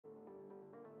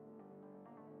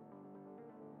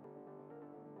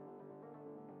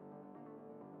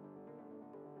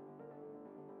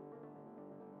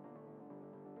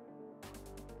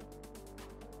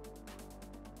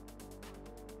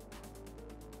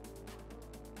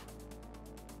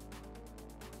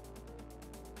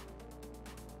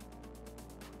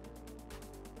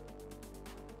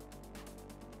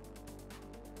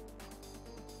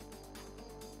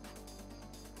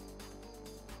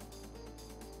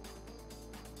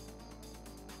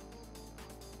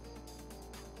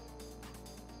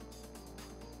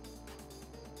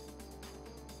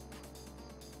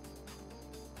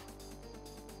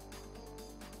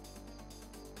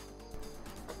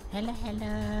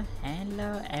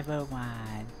Hello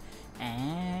everyone,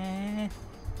 and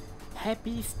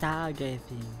happy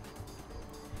stargazing.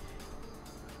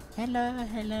 Hello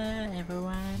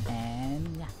everyone, and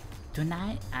yeah,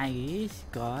 tonight I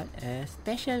got a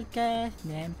special guest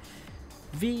named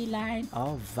Vline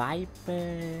or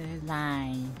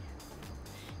Line.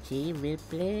 He will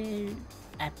play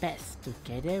Apex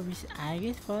together with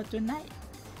Iris for tonight.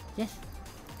 Yes.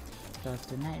 So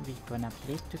tonight we gonna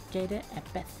play together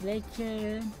Apex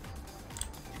Legend.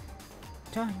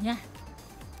 So yeah,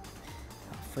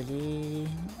 hopefully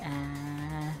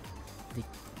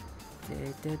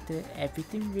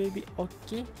everything will be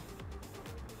okay.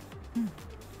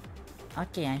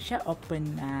 Okay, I shall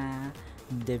open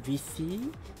the VC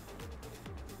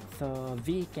so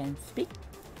we can speak.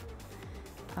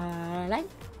 Right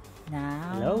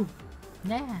now. Hello.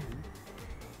 Yeah.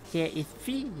 Here is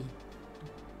V.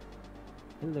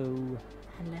 Hello.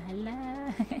 Hello.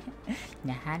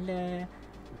 Yeah, hello.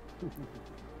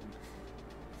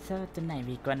 So tonight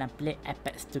we gonna play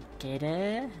Apex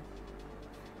together.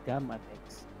 Dumb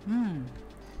Apex.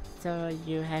 So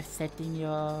you have setting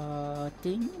your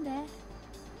thing there?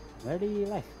 Already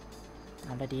live.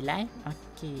 Already live?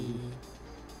 Okay.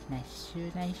 Nice.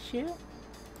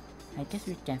 I guess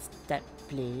we can start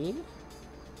play.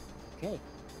 Okay.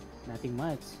 Nothing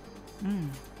much.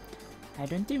 I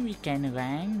don't think we can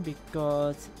rank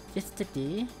because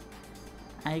yesterday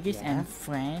Iris and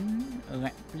friend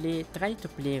try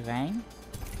to play rank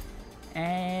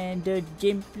and the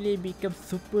gameplay becomes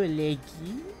super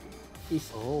laggy.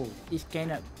 It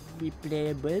cannot be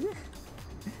playable.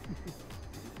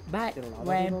 But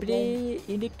when play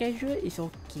in the casual it's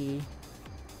okay.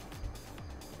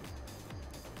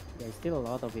 There's still a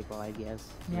lot of people, I guess.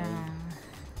 Yeah.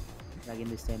 Like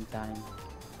in the same time.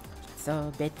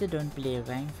 So better don't play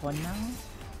rank for now.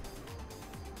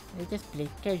 I just play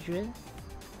casual.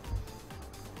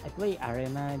 I play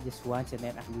arena just once and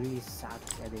then I really suck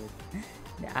at it.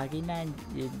 The arena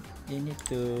you need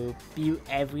to peel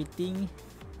everything.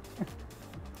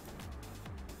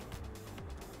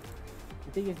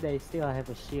 The thing is they still have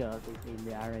a shield in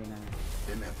the arena.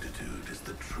 Ineptitude is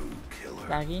the true killer.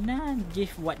 The arena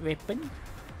give what weapon?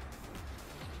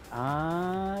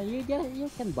 You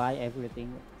can buy everything.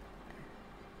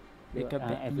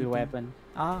 Every weapon.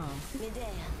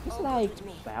 It's like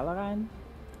Valorant.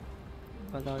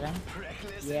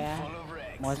 Yeah.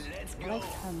 Most of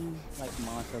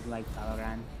like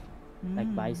Valorant. Like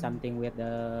buy something with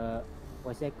the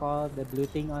what's it called? The blue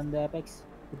thing on the Apex.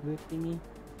 The blue thingy.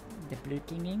 The blue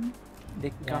thingy.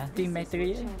 The crafting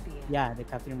material. Yeah, the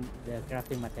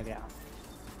crafting material.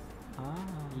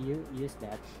 You use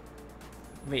that.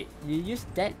 Wait, you use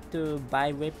that to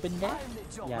buy weapon there?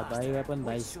 Yeah, buy weapon,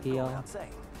 buy skill.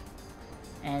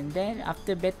 And then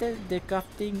after battle, the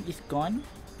crafting is gone?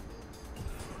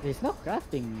 There's no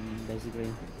crafting,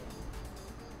 basically.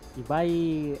 You buy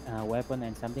a weapon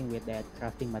and something with that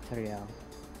crafting material.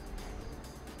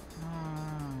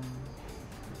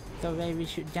 So where we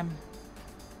should jump?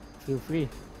 Feel free.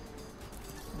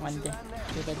 One day.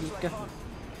 Everybody go.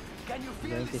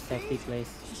 Going to safety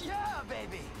place. Yeah,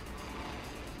 baby.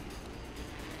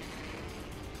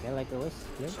 Yeah, like always.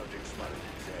 Yeah. Subject spotted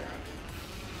there.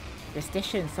 The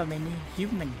station, so many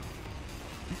human.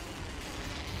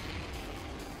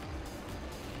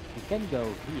 You can go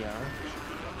here.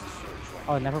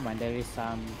 Oh, never mind. There is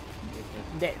some.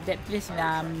 That place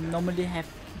normally have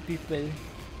people.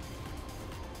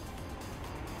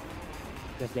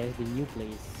 Because there's the new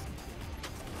place.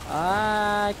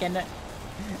 Cannot.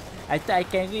 I thought I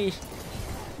can reach.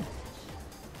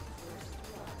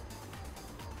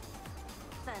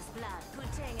 First blood,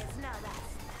 putting is nervous.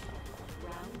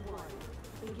 Round 1,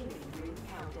 beginning ring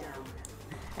countdown.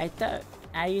 I thought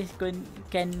I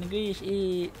can reach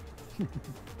it.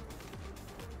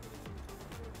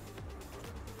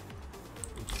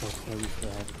 It's okay, we still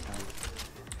have time.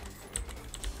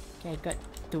 Okay, I got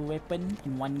 2 weapons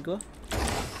in one go.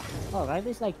 Oh, right,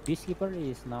 it's like Peacekeeper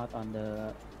is not on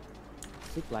the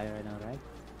supply right now, right?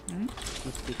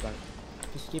 Peacekeeper.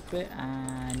 Peacekeeper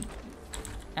and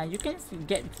you can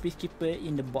get Peacekeeper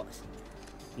in the box.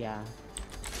 Yeah.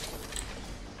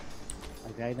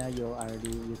 Like right now you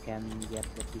can get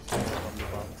the Peacekeeper from the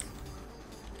box.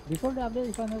 Before the update,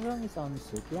 if I'm not wrong, it's on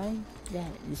supply. Yeah,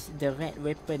 it's the red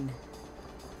weapon.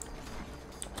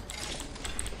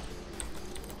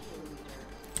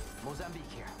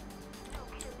 Mozambique here.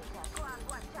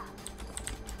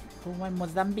 Who want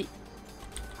Mozambique?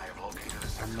 I have located a I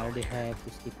sector already here. have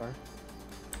Peacekeeper.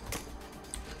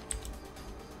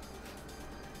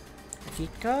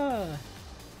 Africa. 1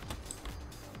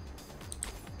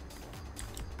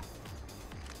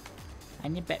 I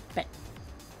need backpack.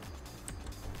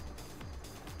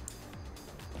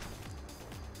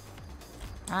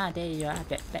 Ah, there you are,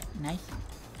 backpack, nice.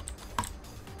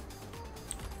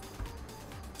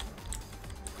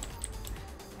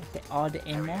 I take all the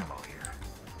Heavy ammo. ammo here.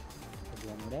 Heavy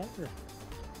ammo there.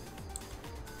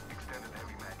 Extended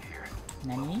heavy mag here.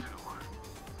 Nani? Level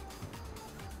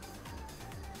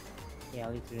 2. Yeah,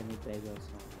 literally need bag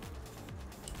also.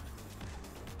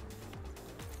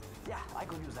 Yeah, I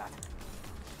could use that.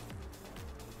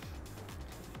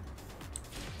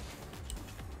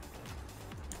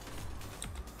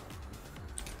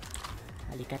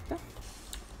 Arigato.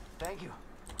 Thank you.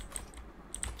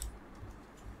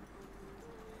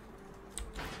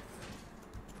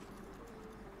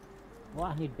 Oh,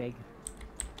 I need bag.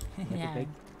 Yeah. Bag.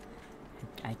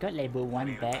 I got level I 1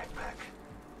 need a back. backpack.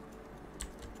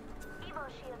 Evo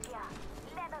shield here.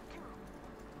 Level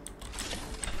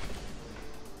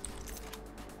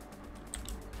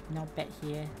 2. No back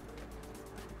here.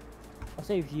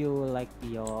 Also, if you like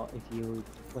if you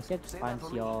punch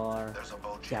your There's a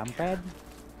boat check jump here. pad,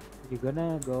 you're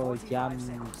gonna go 45 jump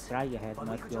seconds. straight ahead, But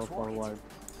we not could go just walk it. forward.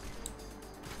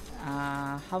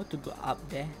 How to go up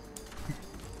there?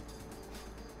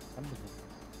 Something.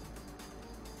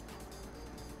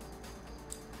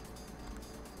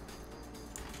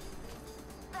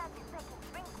 30 seconds.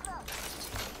 Rings close.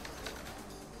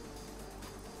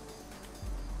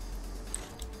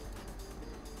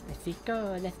 Let's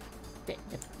go. Let's take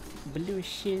the blue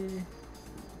shield.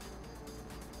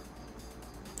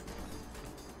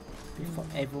 Before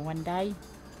everyone die.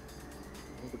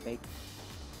 Need a bag.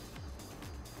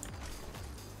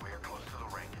 We are close to the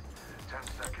ring. 10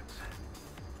 seconds.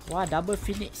 Wow, double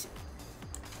finish.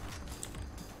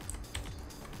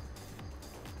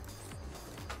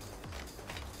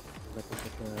 Got to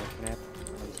get the trap.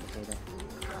 Oh, it's okay there. The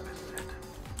trap is set.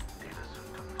 Data soon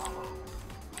to follow.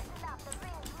 Listen up. The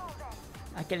ring's moving.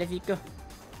 Okay, let's go.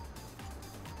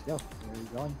 Let's go. Where are we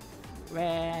going?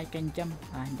 Where I can jump?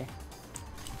 Ah, there.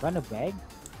 Found a bag?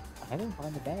 I haven't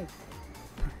found a bag.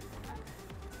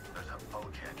 There's a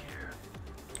boat check here.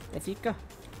 Let's go.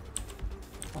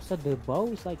 Also, the bow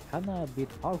is like kinda a bit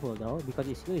powerful though, because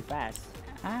it's really fast.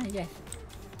 Ah, yes.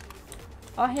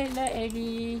 Oh, hello,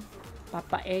 Eggy.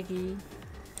 Papa Eggy.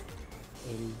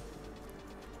 Really.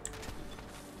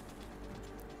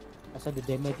 Also, the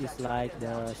damage is like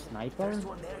the sniper, First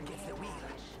one there gets the wheel.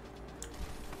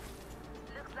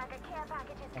 Looks like a care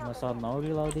package is and coming. also no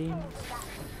reloading. I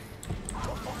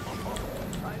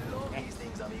love these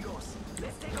things, amigos.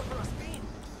 Let's take them for a spin.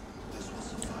 This will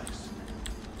suffice.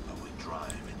 I will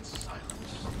drive in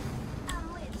silence.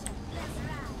 I'm with you. Let's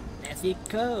ride. Let's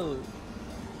go.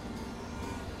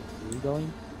 Where are we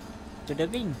going? To the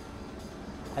ring.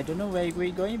 I don't know where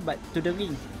we're going, but to the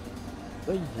ring.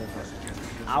 Going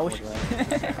Ouch.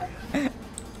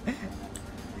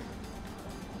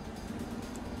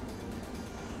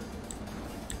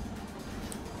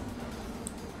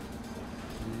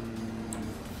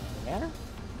 Where?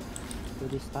 To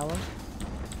this tower?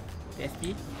 Let's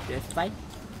see. Let's fight.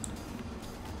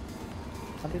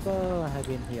 Some people have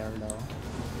been here though.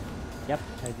 Yep,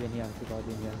 have been here. People have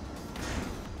been here.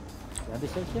 You want to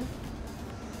search here?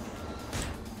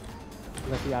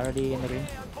 Because we are already in the ring.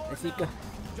 Let's go.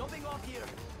 Jumping off here.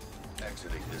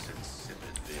 Exiting this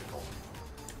insipid vehicle.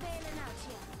 Bailing out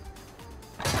here.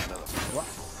 Another vehicle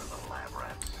for the lab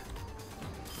rats.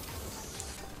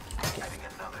 Getting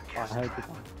another Oh, I gas heard trap.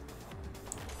 people.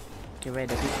 Okay, where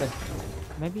the people?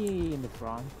 Maybe in the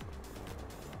front.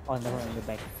 Oh, no, in the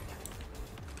back.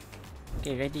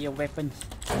 Okay, ready your weapons.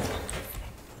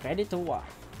 Ready to war.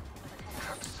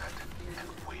 Trap set and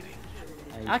waiting.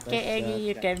 I Okay, press,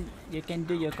 Eggy, trap. you can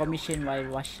do your commission while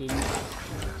washing.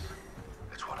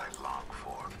 It's what I long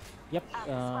for. Yep,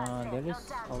 there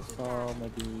is also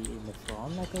maybe in the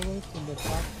front like always in the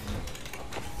top.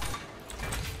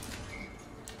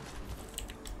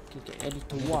 Okay, get ready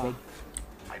to In the war. bag.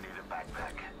 I need a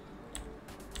backpack.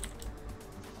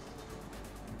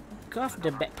 Craft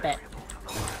the backpack. Variable to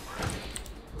the lab rat.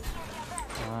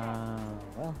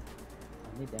 Well, I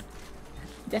need that.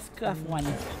 Just craft one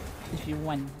if you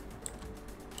want.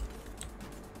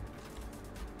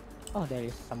 Oh, there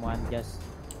is someone just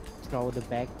throw the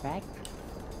backpack.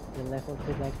 The level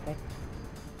 2 backpack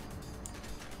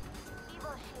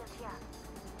Evo shield here.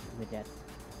 with that.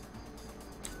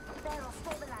 Barrel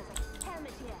stabilizer.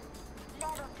 Helmet here.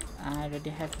 Level 2. I already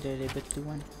have the level 2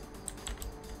 one.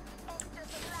 Extra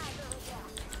supplies over here.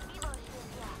 Evo shield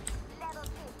here. Level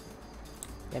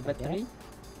 3. Level Okay. 3.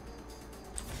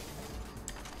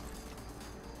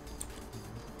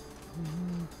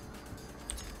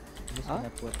 I'm just Huh? gonna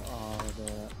put all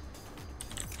the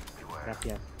Beware. Right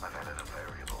here. I've added a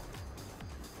variable.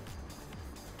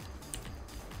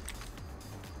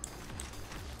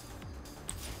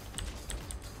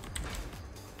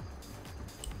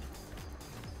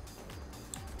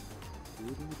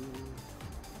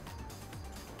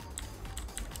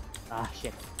 Ah,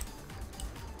 shit.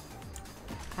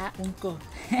 Ah, unko.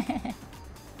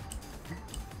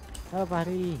 Oh,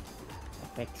 buddy.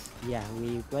 Apex. Yeah,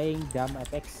 we playing dumb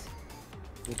Apex.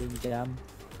 We doing dumb.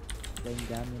 Playing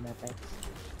dumb in Apex.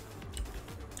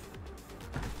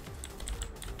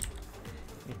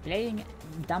 We're playing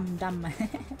dumb.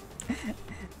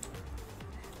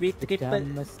 We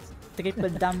The triple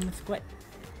dumb squad.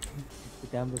 the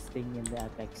dumbest thing in the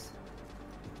Apex.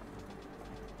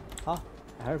 Oh,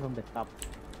 I heard from the top.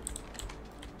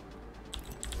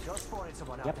 Just spotted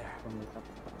someone out Yep, there. from the top.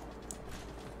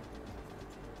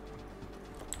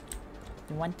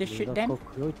 you want to shoot Little them?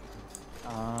 cockroach.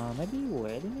 Maybe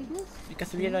waiting, I guess.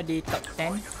 Because we already top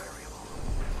 10.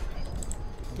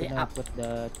 They Gonna up. put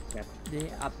the trap. They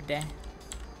up there.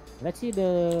 Let's see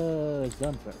the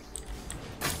zone first.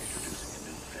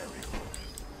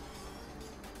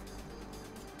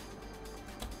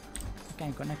 Okay,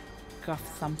 I'm gonna craft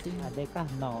something. Ada kah?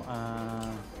 No.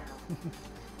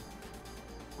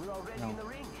 We're already No. in the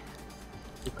ring.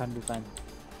 Bukan.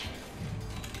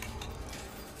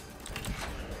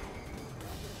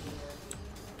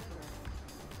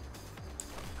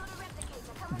 Got a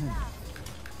replicator coming down.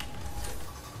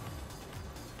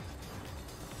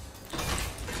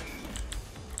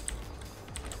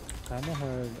 Kinda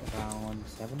heard around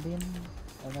 17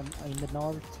 in the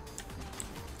north.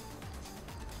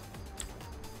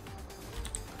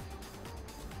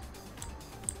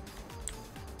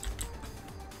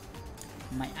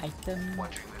 My item.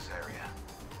 Watching this area.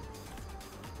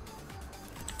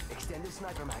 Extended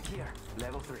sniper mag here.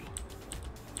 Level 3.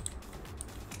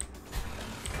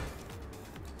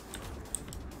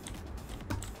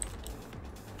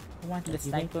 I want the What do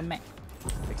you sniper mag.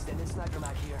 Extended sniper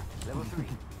mag here. Level 3.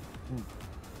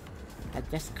 I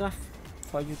just craft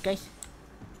for you guys.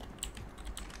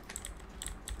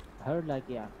 I heard like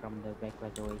yeah from the back by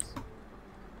the ways.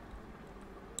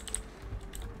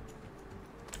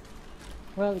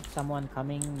 Well, if someone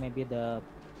coming, maybe the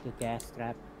gas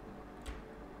trap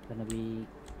gonna be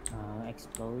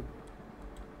explode.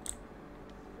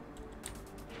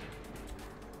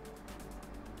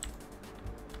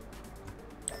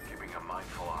 Keeping a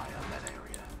mindful eye on that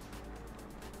area.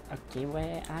 Okay,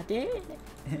 where are they?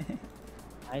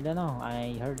 I don't know.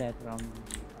 I heard that from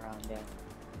around there.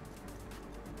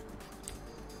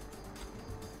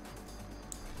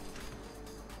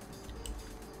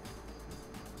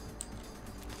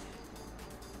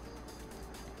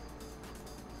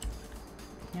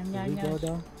 Yeah, Should we go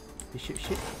down? We shoot.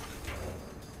 Should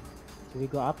we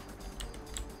go up?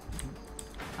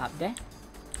 Up there?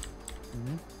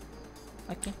 Mm-hmm.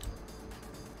 Okay.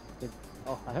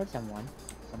 Oh, I heard someone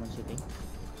shooting.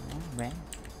 Oh, where?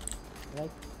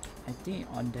 Right? I think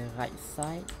on the right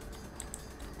side.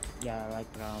 Yeah, right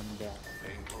around there.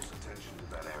 Paying close attention to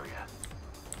that area.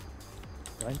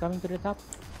 One coming to the top.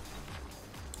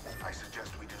 I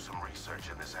suggest we do some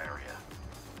research in this area.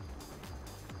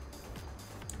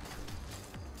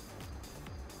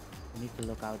 We need to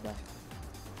look out there.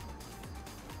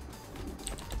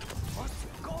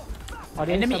 Oh,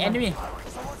 there is Enemy, someone. enemy.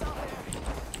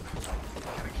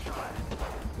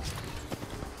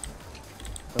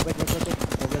 Wait.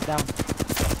 Go down.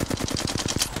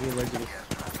 We will do this.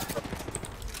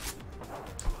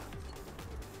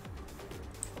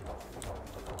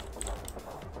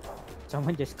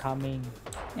 Someone just coming.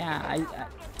 Yeah,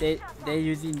 they're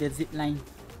using the zip line.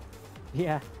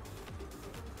 Yeah.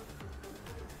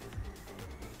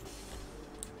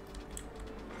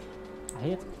 I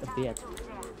hit a bit.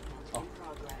 Oh.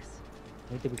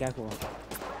 Need to be careful.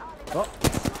 Oh,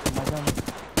 my God.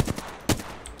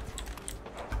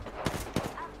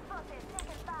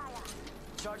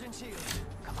 Charging shield.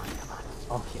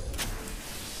 Oh shit.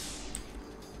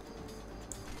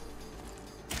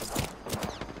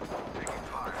 Taking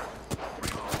fire.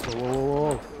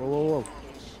 Whoa.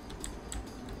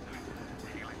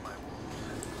 Healing my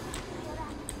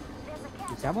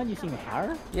wounds. Is someone using a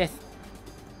car? Yes.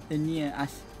 They're near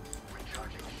us.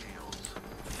 Recharging shields.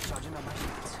 Charging on my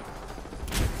shields.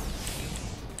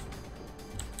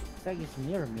 It's like it's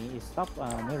near me. It stopped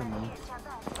near me.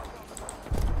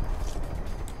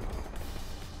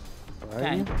 Where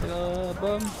are you? The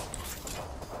bomb.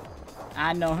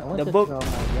 Ah no, I want the to bomb. throw my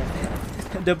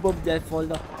gas. The bomb just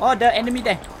follow. Oh, the enemy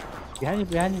there. Behind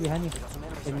you.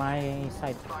 In my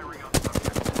side.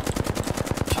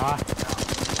 Ah.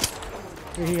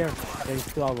 You're here. There's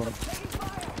two of them.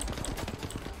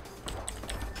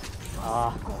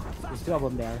 Ah, there's two of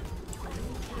them there.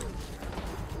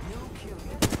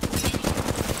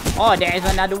 Oh, there is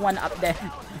another one up there.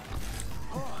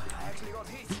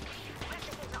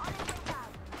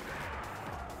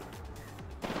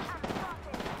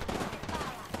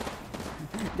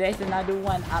 There's another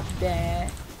one up there.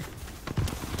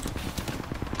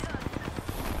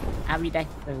 Are we die?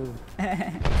 Oh.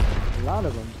 A lot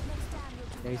of them.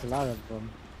 There's a lot of them.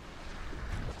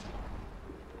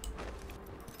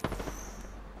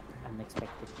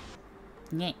 Unexpected.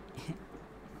 Nhẹ.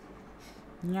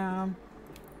 Nhom.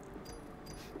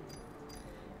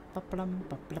 Paplam.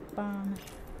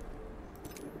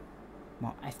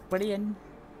 More experience.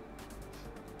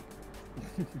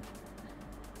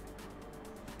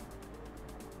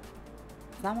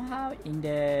 Somehow in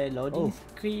the loading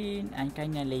screen I'm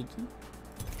kinda laggy.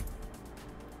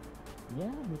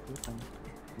 Yeah, me too.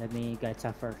 Let me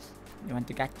gacha first. You want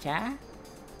to gacha?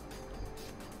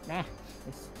 Nah,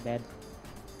 it's bad.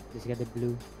 Just get the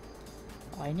blue.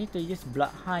 Oh, I need to use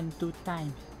Blood Hunt 2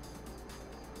 times.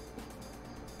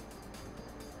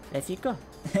 Let's go.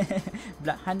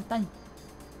 Blood Hunt time.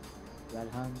 Blood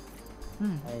Hunt.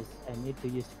 I need to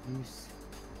use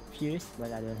Fuse,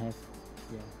 but I don't have.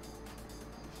 Yeah.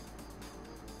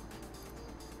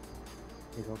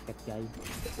 The rocket guy.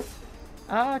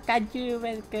 Oh, Kaju,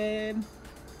 welcome.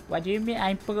 What do you mean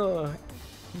I'm pro?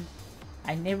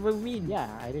 I never win.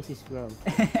 Yeah, Iris is pro.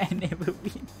 I never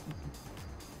win.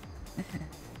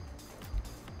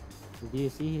 Did you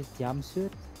see his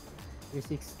jumpsuit?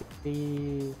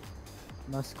 360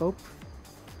 no scope.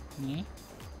 Yeah.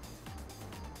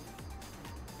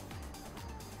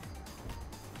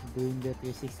 Doing the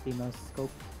 360 no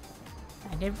scope.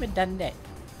 I never done that.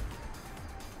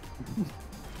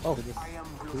 Oh, this I am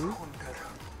two? Blood Hunter.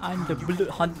 I'm the Blood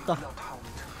Hunter. Bloodhound.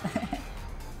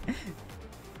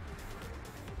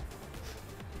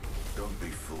 Don't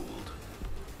be fooled.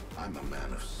 I'm a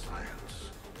man of science.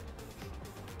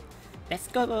 Let's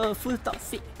go full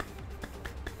toxic.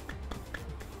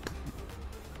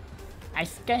 I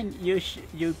scan you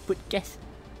put gas.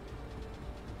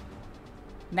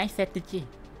 Nice strategy.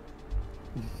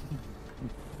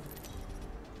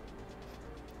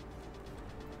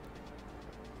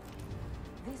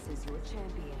 This is your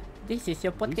champion. This is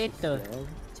your potato. This is your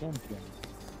champion.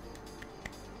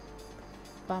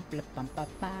 Pam, pam, pam, pam,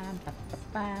 pam, pam,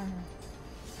 pam.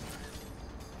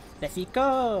 Let's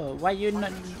go. Why you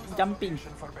not jumping?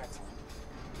 For battle.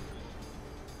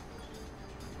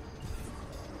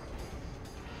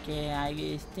 Okay, I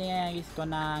think it's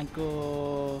gonna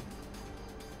go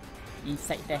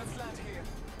inside there. Let's land here.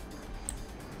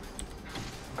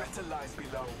 Battle lies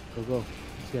below. Go.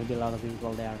 There's gonna be a lot of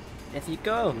people there. Let's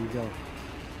go. Here we go.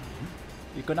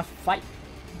 We're gonna fight.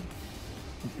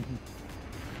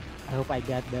 I hope I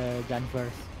get the gun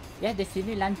first. Yeah, the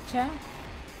sini lancar.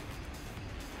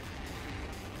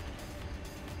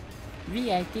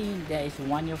 I think there is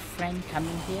one your friend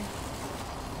coming here.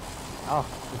 Oh,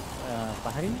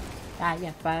 Fahri? Ah,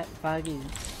 yeah, Fahri.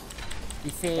 He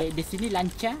say di sini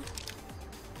lancar.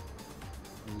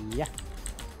 Yeah.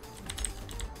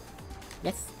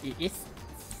 Yes, it is.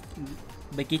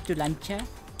 Begitu lancar.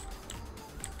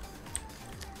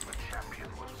 The champion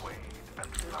was weighed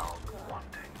and found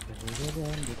wanting.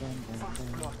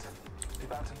 Plot. The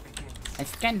battle begins. I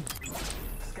scan.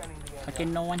 Scanning the area. Okay,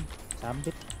 no one.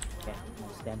 Sambit. Okay,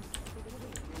 almost done.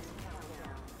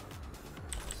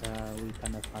 So we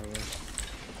cannot fire.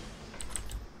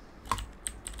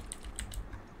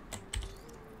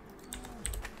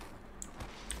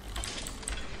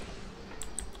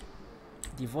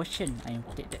 Devotion, I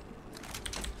take that.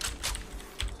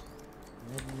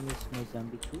 Let me use my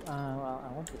zombie too. I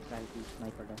want to try the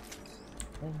sniper though.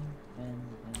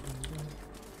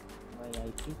 Why I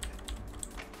pick?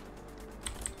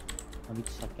 I need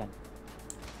shotgun.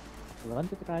 You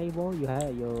want to try bow? You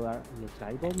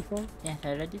tried bow before? Yes,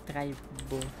 I already tried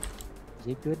both. Is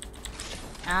it good?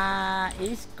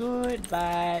 It's good,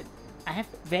 but I have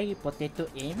very potato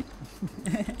aim.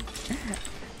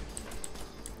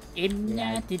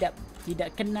 Aimnya tidak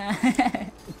kena.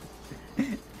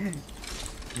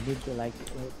 You need to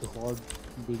to hold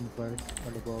ding first for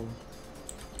the bow.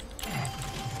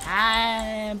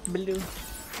 Blue.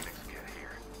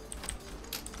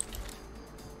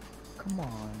 Come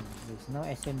on, there's no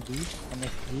SMG,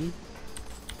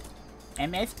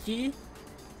 MSG.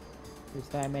 There's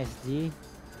no MSG.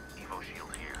 Evo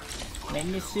shield here.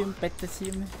 Magnesium,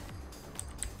 potassium.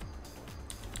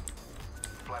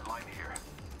 Flatline here.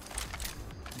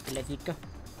 Okay, let's go.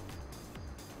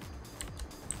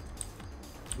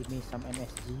 Give me some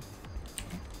MSG.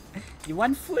 You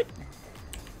want food?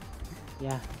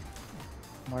 Yeah.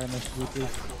 More MSG,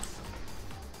 please.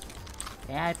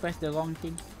 Yeah, I pressed the wrong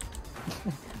thing.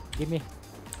 Give me.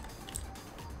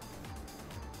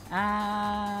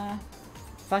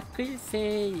 Fakri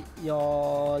say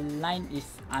your line is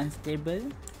unstable.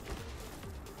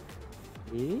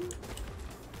 Really?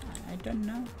 I don't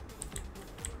know.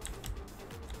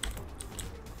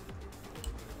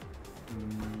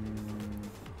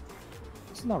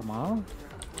 It's normal.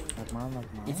 Normal.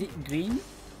 Is it green?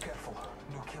 Careful.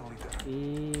 No kill leader.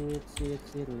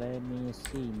 It's let me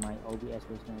see. My OBS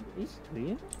was not. It's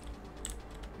green.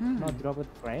 Hmm. No dropped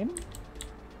frame.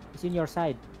 It's in your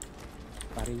side.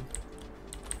 Sorry.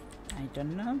 I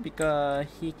don't know because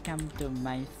he come to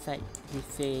my side. He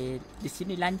said di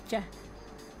sini lancar.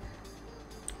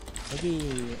 Maybe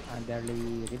I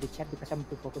barely read the chat because I'm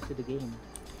too focused to the game.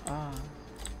 Ah.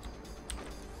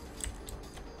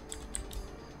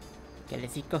 Okay,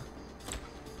 let's go.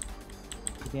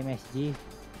 Give me MSG.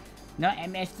 No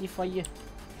MSG for you.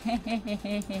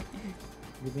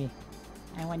 Give me.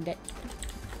 I want that.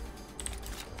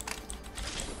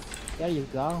 There you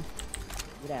go.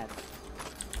 Look at that.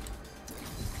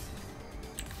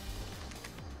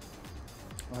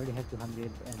 Already have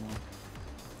 200 ammo.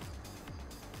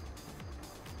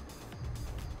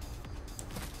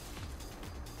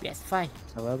 PS5.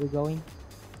 So where are we going?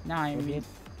 Now I'm Okay.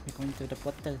 we're going to the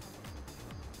portal.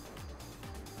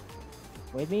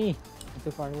 Wait me. I'm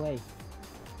too far away.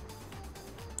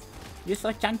 You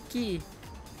so chunky.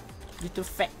 You too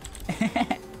fat.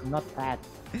 I'm not fat.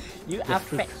 You are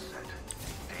Just fat.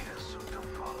 Data soon to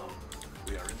follow.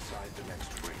 We are inside the next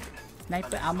ring.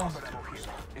 Sniper ammo.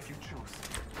 If you choose.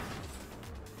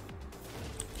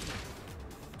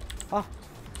 Oh.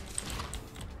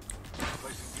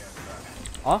 Placing gas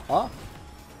back. Oh.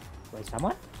 Wait,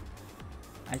 someone?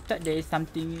 I thought there is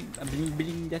something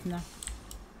bling just now.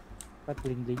 What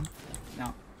bling bling?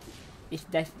 No. It's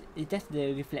just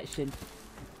the reflection.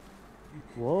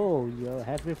 Whoa, you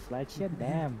have reflection.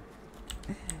 Damn.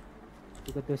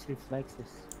 Look at those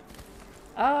reflexes.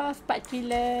 Oh, Spat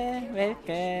Killer.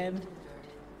 Welcome.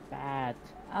 Fat.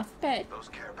 Spat. Those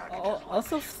care packages.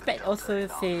 Also Spat also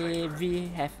say we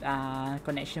have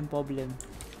connection problem.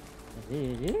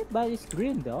 Really? But it's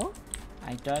green though.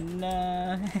 I don't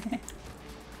know.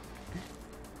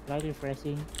 Try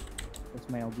refreshing. That's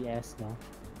my OBS though.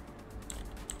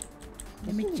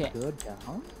 Let me This is check. Good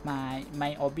though.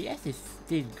 My OBS is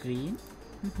still green.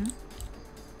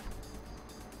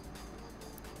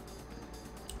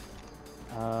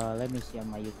 Let me see on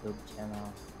my YouTube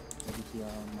channel. Let me see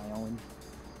on my own.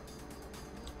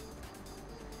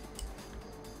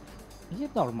 Is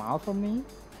it normal for me?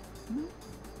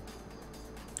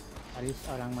 Iris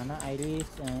orang mana? Iris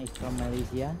is from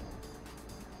Malaysia.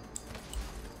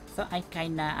 So I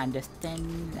kinda understand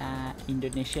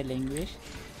Indonesian language.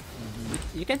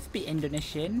 You can speak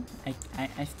Indonesian.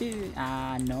 I still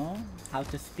know how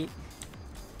to speak.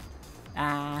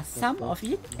 Some of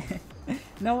it.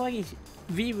 No worries.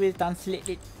 We will translate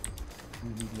it.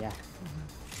 Yeah.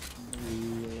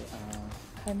 We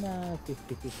kinda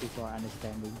 50-50 for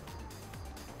understanding.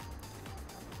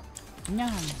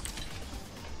 Yeah.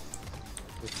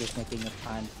 We're just making it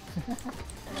fun.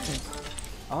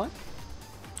 Oh.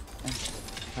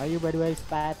 How are you by the way,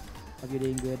 Spat? Hope you're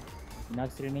doing good. You're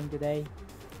not streaming today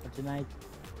or tonight?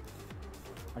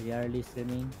 Are you early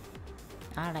streaming?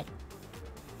 Alright.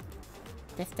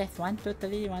 Test 1 2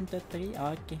 3 1 2 3.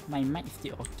 Okay, my mic is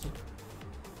still okay.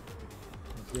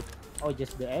 That's good. Oh,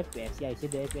 just the FPS. Yeah, I see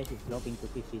the FPS is dropping to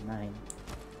 59.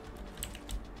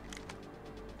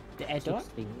 The airdrop?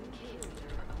 60.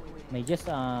 No, just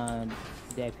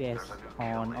the FPS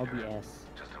on OBS.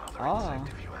 Just another Oh.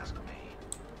 insect if you ask me.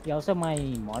 Yeah, also my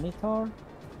monitor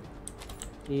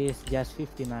is just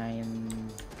 59.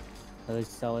 So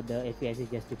the FPS is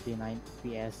just 59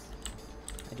 FPS.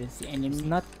 I don't see It's enemy.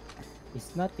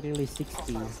 not really 60.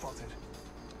 Hostile spotted.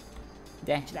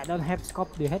 There. I don't have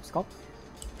scope. Do you have scope?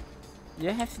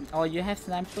 You have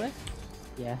sniper?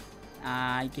 Yeah.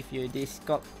 I give you this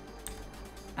scope.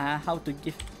 How to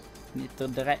give it to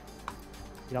the right?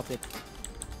 Drop it.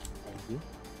 Thank you.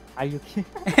 Are you kidding?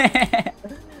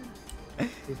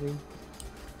 Seriously?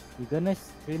 You're gonna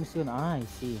stream soon? Ah, I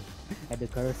see. At the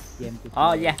curse game to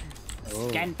Oh play. yeah. Oh.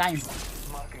 Scan time.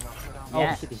 Marking up around. Oh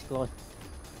Yeah. shit, it's close.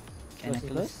 Can I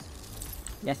Close, close? close.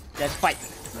 Yes, let's fight.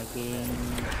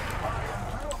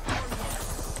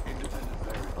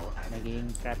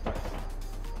 Making trapper.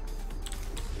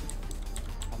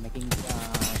 I'm making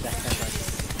gas trapper.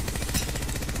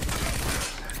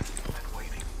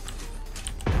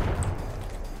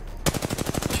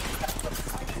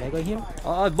 Should I go here?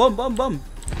 Oh, bomb.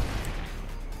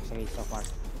 Sorry, so far.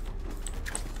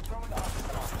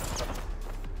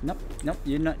 Nope, nope,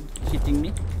 you're not hitting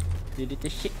me. You little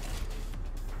shit.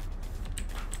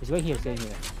 He's going here, he's going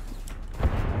here.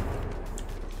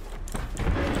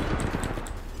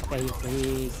 Okay,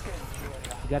 he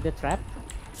got the trap.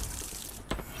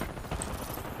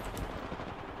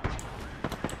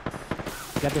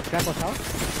 Got the trap also.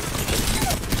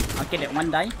 Okay, that one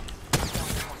die.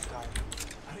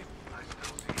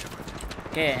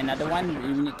 Okay, another one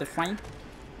you need to find.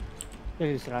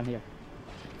 Here, he's around here.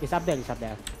 He's up there, he's up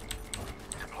there.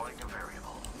 Deploying a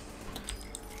variable.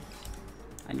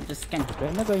 I need to scan.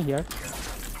 We're not going here.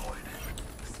 Deployed.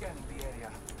 Scanning the area.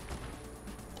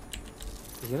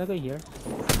 He's gonna go here.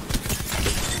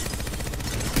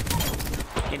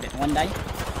 Okay, that one die.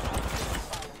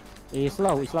 He's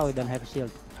slow, he don't have a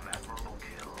shield. An admirable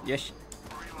kill. Yes.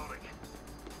 Reloading.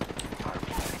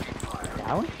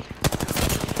 Down.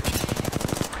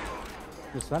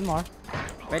 There's one more.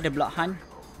 Where the blood hunt?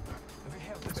 We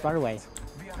have the It's far away.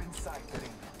 We are inside the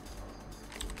ring.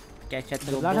 Okay, I tried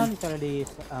The to blood boom. hunt is already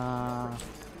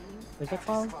what's it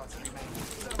called? Squads remain.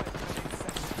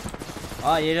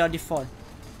 Oh, you already fall.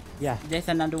 Yeah. There's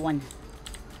another one.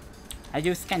 Are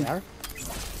you scan? There.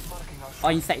 Marking our Oh,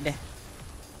 inside there.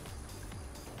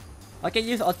 Okay,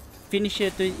 use finisher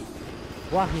to.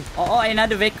 Wow, he's Oh,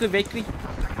 another vehicle. oh, reloading.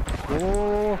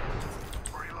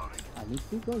 I need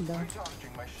to go down.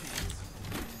 Recharging my shields.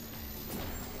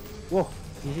 Whoa,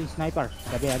 this is sniper.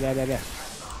 There.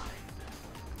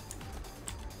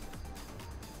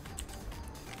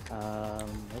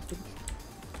 What's it?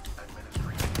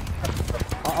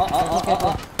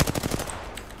 Oh.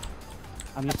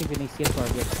 I'm using Phoenix Shield for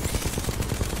this.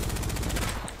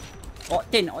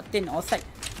 Octane, outside.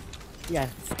 Yeah,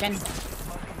 Scan.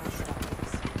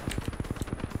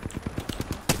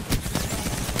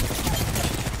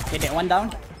 Okay, that one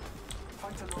down.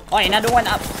 Oh, another one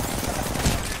up.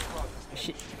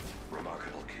 Shit.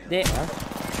 Remarkable kill. There.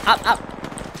 Up.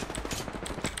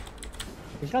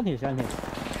 he's down here. Gas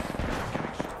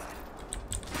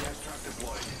trap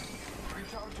deployed.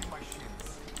 Recharging my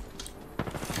shields.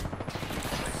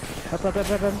 Up.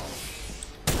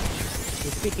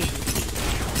 He's picking.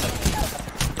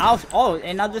 Ouch. Oh,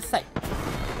 another side.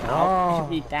 Oh.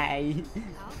 He died.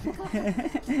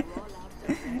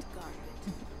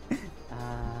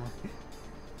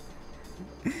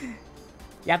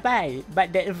 Yeah, bye.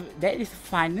 But that is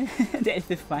fun. That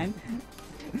is fun.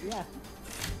 Yeah.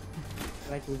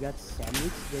 Like we got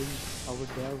sandwich going over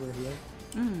there, over here,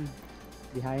 Mm.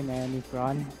 behind and in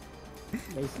front.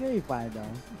 It's really fun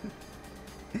though.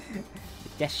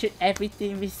 Just shoot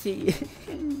everything we see.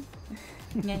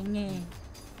 Nye.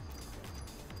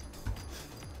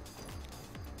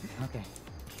 Okay.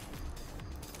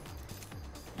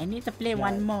 I need to play Yeah.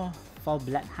 one more for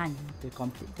Blood Hunt to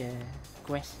complete the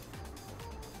quest.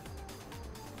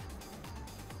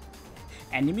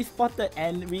 Enemy spotted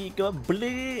and we go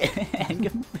blue and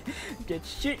just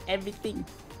shoot everything.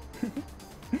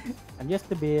 I'm just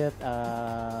a bit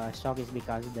shocked is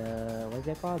because the what's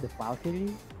that called? The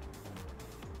Valkyrie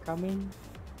coming.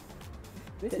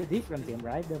 This is a different team,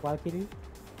 right? The Valkyrie.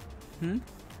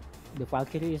 The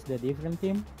Valkyrie is the different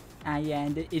team. Yeah,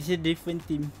 and it's a different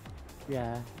team.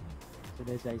 Yeah. So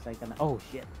that's why it's like oh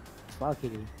shit, it's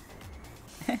Valkyrie.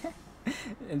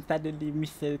 And suddenly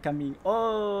missile coming.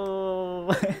 Oh.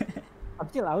 I'm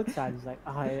still outside. It's like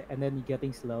and then you're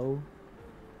getting slow.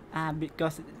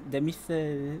 Because the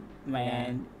missile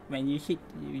when you hit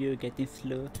you're getting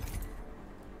slow.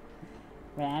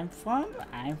 Where I'm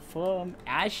from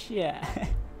Asia.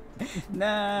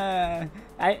 No,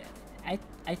 I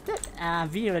thought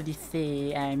we already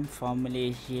say I'm from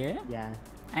Malaysia. Yeah.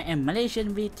 I am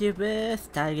Malaysian VTuber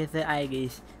Stargazer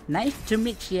Iris. Nice to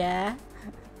meet ya.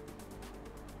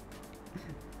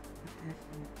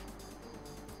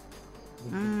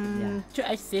 Yeah. Should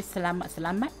I say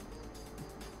selamat?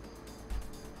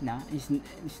 No, it's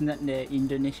not the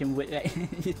Indonesian word, right?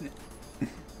 It's not.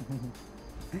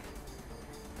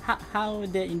 How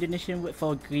the Indonesian word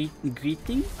for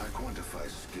greeting? I quantify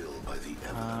skill by the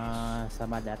evidence.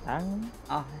 Selamat datang.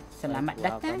 Oh, selamat Like,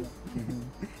 datang. welcome.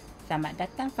 Selamat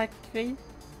datang Fakri.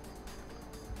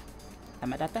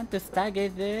 Selamat datang to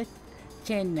Stargazer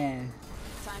channel.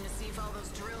 Time to see if all those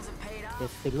drills have paid off.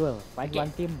 It's the duel. Fight Okay.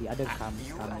 one team, the other comes.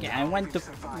 Okay,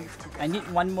 I need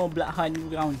one more Blood Hunt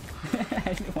round.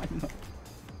 I need one more.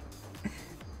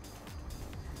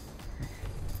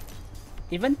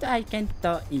 Even though I can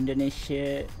talk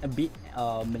Indonesia a bit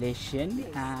or Malaysian,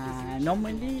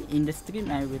 normally in the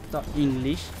stream I will talk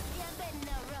English. You better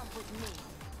not romp with me.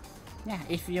 Yeah,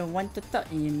 if you want to talk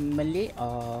in Malay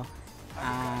or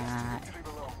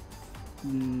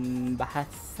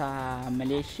bahasa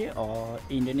Malaysia or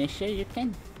Indonesia, you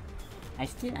can. I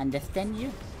still understand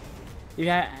you.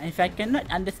 If I cannot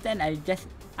understand, I just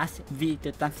ask V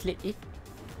to translate it.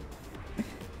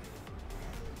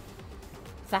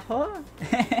 Sahur?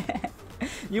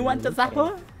 You want to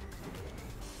sahur?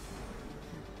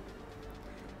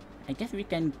 I guess we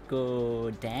can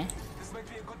go there. This might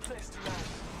be a good place to land.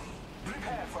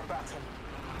 Prepare for battle.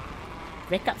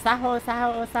 Wake up, sahur,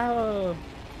 sahur, sahur.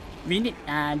 We need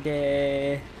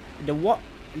the wok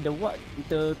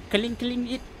to clean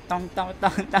it. Tong tong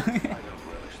tong tong. I don't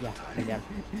relish the Yeah, time. there.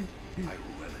 I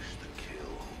relish the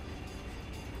kill.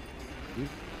 You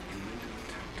made an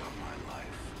attempt on my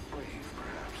life. Brave,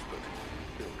 perhaps, but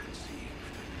ill-conceived.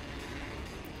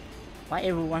 Why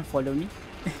everyone follow me?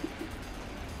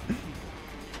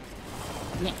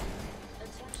 Yeah.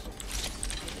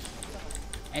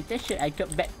 Attention, I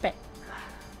got backpack.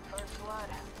 First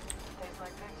blood. Tastes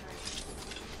like victory.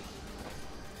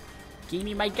 Give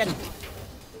me my gun.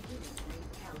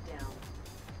 Countdown.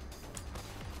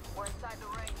 We're inside the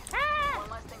ring. One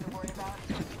less thing to worry about.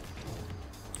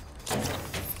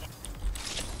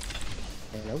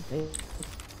 Hello, hey.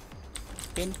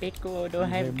 Pen Peko don't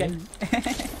You have hear gun. me?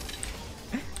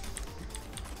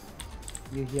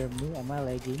 You hear me? Am I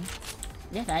lagging?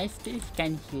 Yes, I still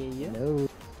can hear you. Hello.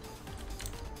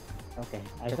 Okay,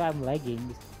 I thought I'm lagging.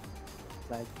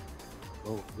 It's like,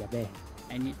 oh, yeah, be.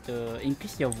 I need to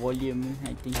increase your volume,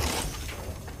 I think.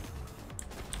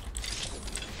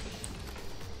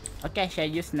 Okay, shall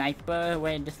I use sniper?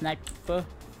 Where the sniper?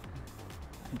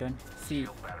 I don't see.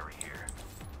 Shield battery here.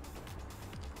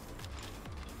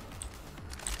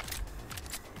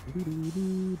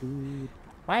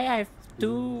 Why I have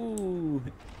two?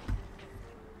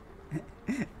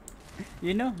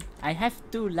 You know, I have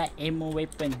two light ammo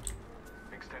weapon.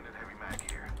 Extended heavy mag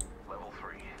here. Level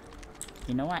 3.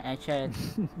 You know what? I shall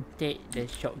take the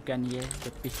shotgun here,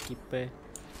 the peacekeeper.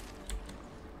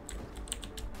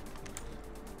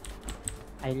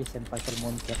 I listen for the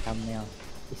monster thumbnail.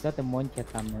 It's not a monster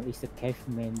thumbnail, it's a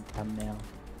caveman thumbnail.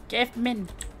 Caveman.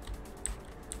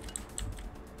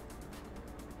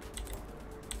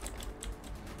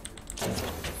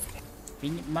 We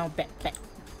need more backpack.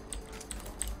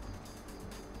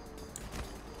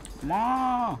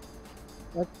 More.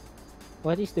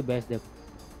 What is the best, the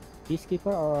peacekeeper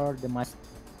or the master?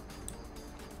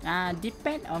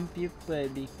 Depend on people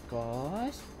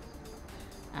because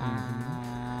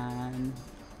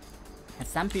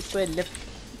some people love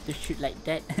to shoot like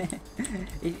that.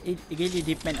 it really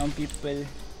depend on people.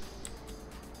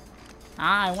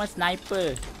 I want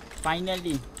sniper.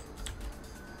 Finally.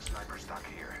 Sniper stock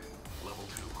here. Level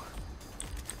 2.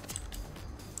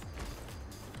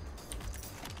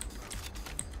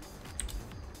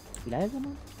 Bila ada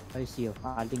man? Or is you?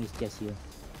 I think it's just you.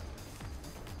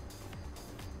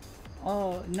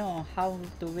 Oh no, how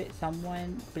to wait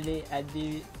someone play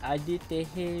Adi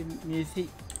Tehe music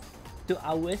 2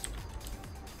 hours?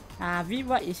 V,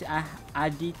 what is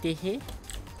Adi Tehe?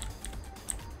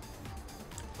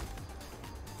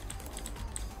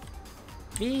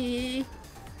 V,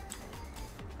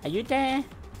 are you there?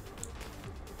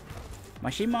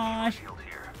 Moshi. Shield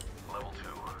here. Level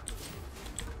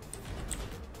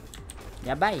 2.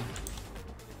 Yeah, bye.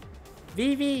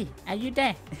 V, are you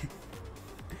there?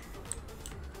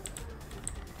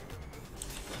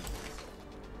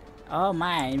 Oh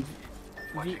my,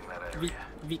 Watching that area.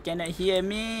 we cannot hear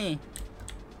me.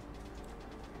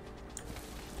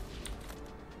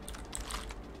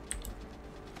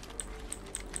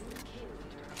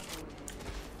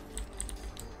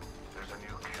 There's a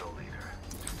new kill leader.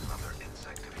 Another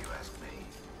insect if you ask me.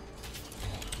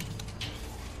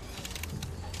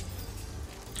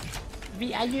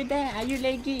 V, are you there? Are you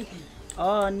laggy?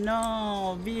 Oh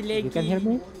no, V laggy. You can hear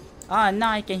me? Oh,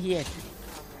 now I can hear.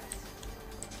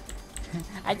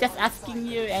 I just asking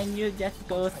you and you just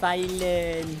go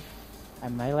silent.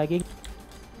 Am I lagging?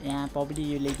 Yeah, probably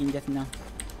you lagging just now.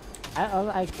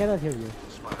 I cannot hear you.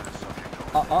 Spotted a subject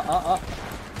over. Oh.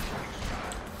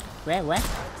 Where?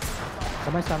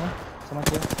 Someone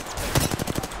here.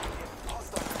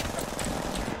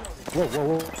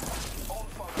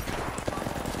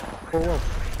 Whoa.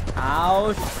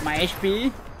 Ouch, my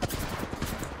HP.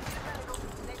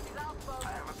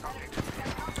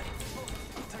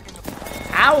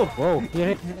 Ow! Whoa,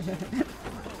 hear it.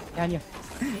 Can you?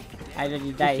 I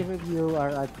already died. Which of you are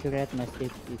accurate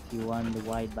message if you want the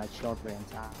wide but short range?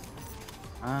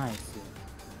 I see.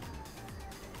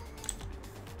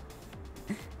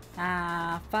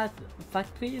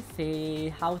 Fakri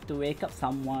say how to wake up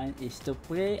someone is to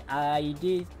play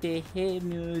ID Tehe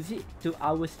music 2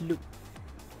 hours loop.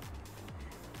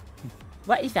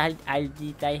 What is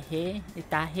ID Tehe?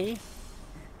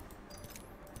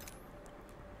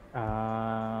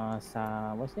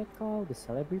 What's that called? The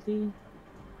celebrity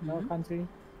in our Mhm. country?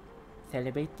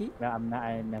 Celebrity? Well,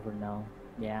 I never know.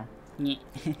 Yeah, Nyeh.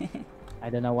 I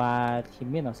don't know what he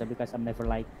mean also because I'm never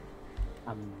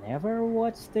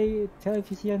watched the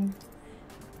television.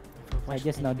 I Watch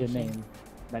just know the television. name,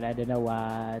 but I don't know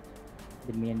what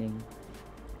the meaning.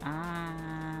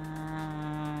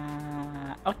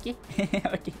 Okay.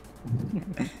 Okay.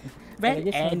 Like, Well, I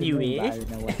just know the name, but I anyways, don't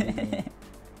know what the mean.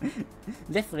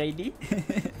 let's ready.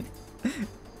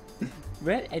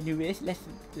 Well, anyways,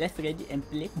 let's ready and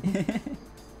play.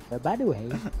 But by the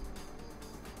way,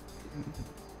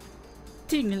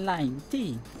 Ting line,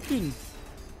 ting.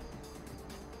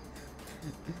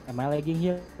 am I lagging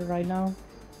here right now?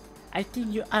 I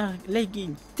think you are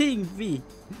lagging. Ting V.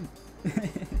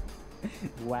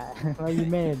 What? What you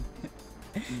mean?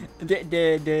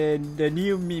 The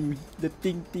new meme, the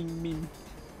ting meme.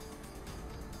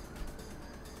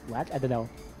 What? I don't know.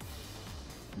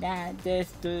 Nah,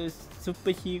 there's the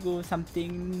superhero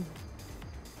something.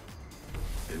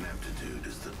 Ineptitude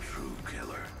is the true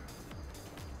killer.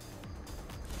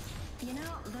 You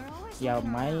know, they're always Yeah,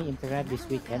 looking my around. internet this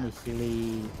Never look weekend up. is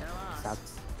really They're lost.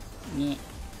 sucks. Nyeh.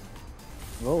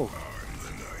 Whoa.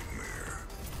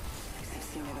 I've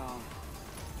seen it all.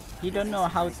 You don't know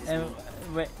how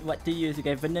what to use,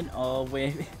 Revenant or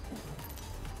where.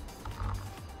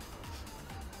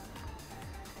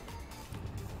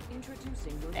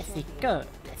 Introducing your Let's see, champion. go.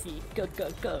 Let's see,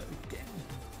 go.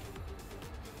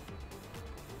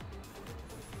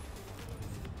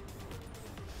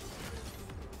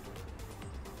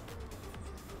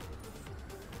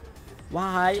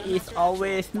 Why is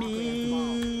always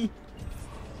me?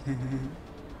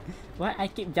 Why I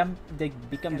keep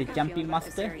become the jumping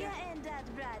master? Yeah, and that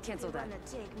brat Cancel that. wanna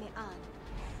take me on.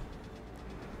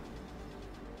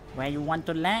 Where you want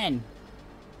to land?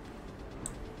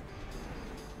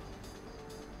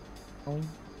 Going.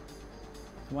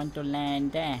 Want to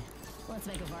land there? Let's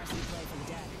make a varsity play for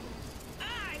the deck.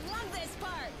 I love this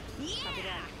part!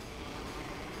 Yeah!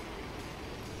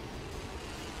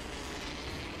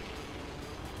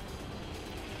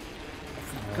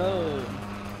 Go.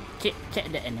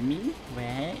 Check the enemy.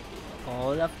 Where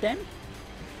all of them?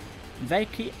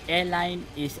 Valkyrie airline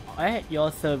is at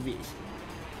your service.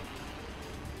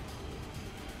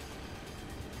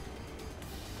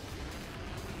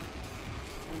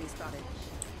 Enemy spotted.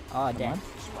 Oh, Come there. on.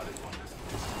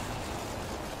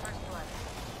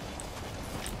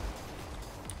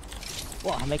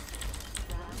 Whoa, I'm like,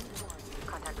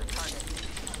 Contact with target.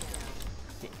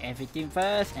 Take everything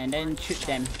first and then shoot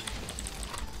them.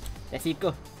 Let's see,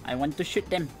 go. I want to shoot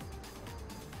them.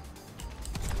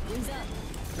 Wings up.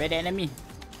 Where the enemy?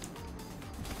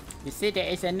 You say there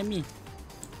is enemy.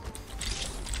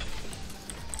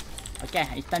 Okay,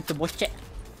 it's time to boss check.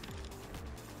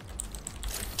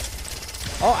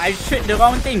 Oh, I shoot the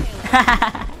wrong thing.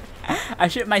 I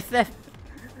shoot myself.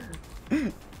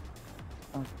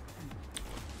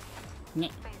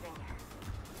 Nyeh.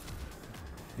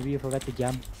 maybe you forgot to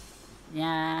jump.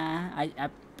 Yeah, I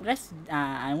press.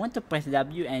 I want to press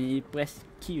W and you press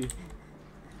Q.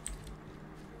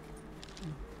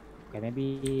 Okay,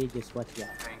 maybe just watch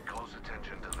that. Pay close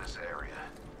attention to this area.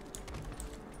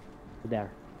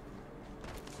 There.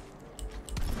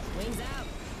 Wings out.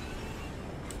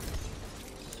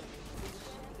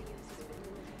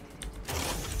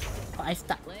 Oh, I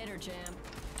stuck. Later, champ.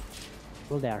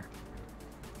 Still there.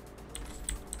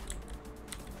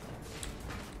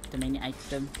 Too many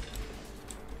items.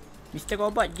 Mr.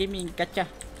 Robot, give me gacha.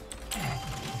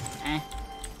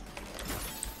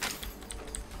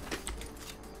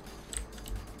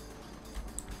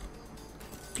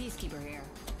 Peacekeeper here.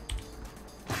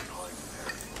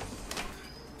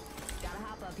 Gotta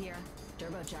hop up here.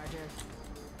 Turbocharger.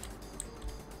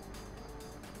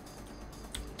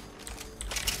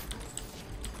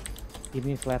 Give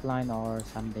me flatline or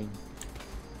something.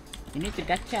 You need to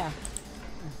gacha.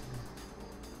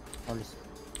 Or this,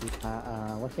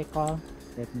 what's it called?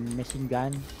 That machine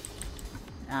gun.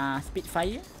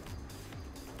 Spitfire.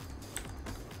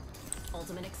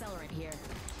 Ultimate accelerant here.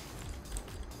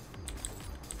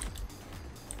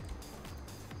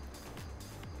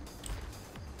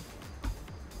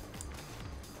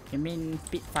 You mean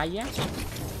Spitfire?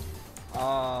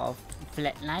 Or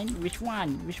Flatline? Which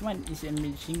one? Which one is a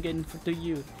machine gun to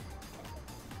you?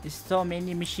 There's so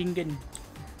many machine gun.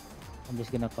 I'm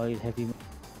just gonna call it heavy.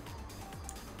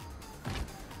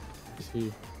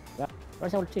 See.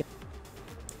 Where's our chip?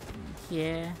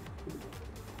 Here.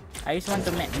 I just want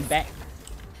to make me back.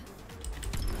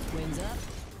 Wings up.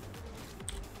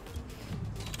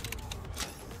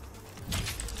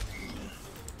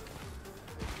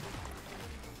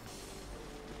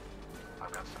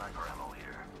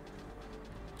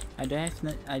 I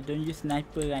don't use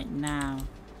sniper right now.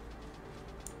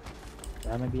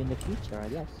 Well, maybe in the future, I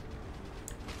guess.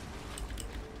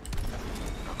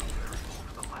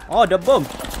 Oh, the bomb.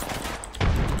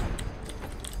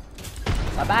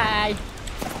 Bye bye.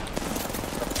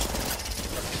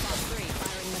 Boss 3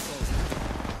 firing missiles.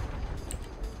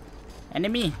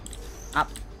 Enemy. Up.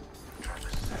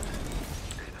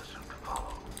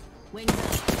 Wings up.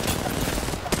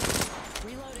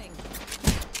 Reloading.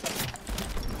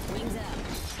 Wings up.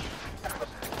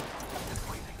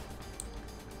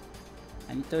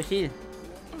 I need to heal.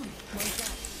 Wings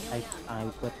up. Healing up. I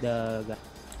put the gun.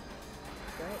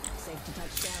 Great. Safe to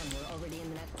touch down. We're already in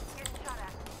the net.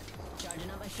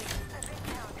 Charging up my ship.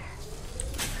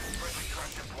 Friendly truck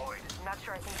deployed. I'm not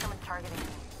sure. I think someone's targeting me.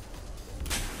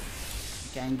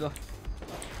 Can go.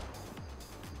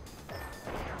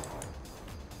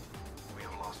 We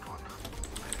have lost one.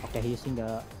 Okay, he's using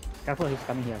the. Careful, he's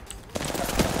coming here.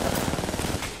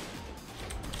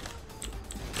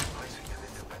 Placing an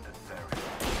independent variable.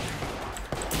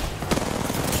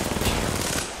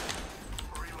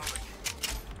 Reloading.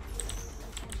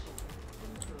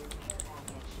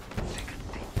 Take a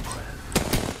deep breath.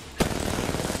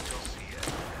 Still see it.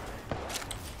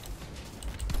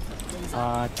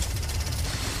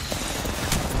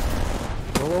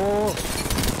 Oh,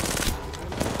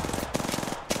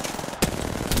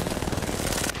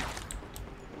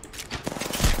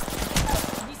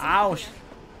 Ouch.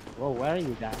 whoa, where are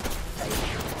you guys?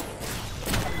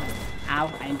 Ow,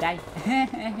 I died.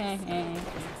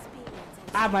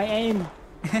 Ah, my aim!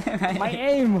 My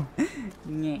aim!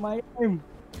 Nhẹ. My aim!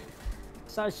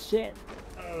 So shit!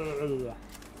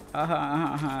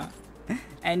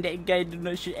 And that guy do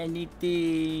not shoot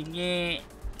anything. Nhẹ.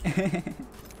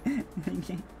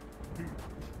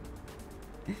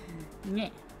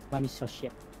 Nhẹ. Mine is so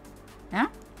shit. Hả?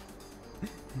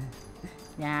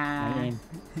 My Yeah. aim.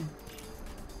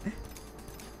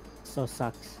 So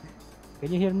sucks.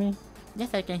 Can you hear me?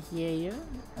 Yes, I can hear you.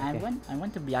 Okay. I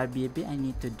want to be RBB. I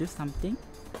need to do something.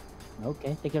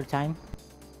 Okay, take your time.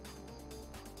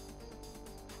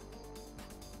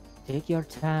 Take your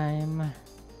time.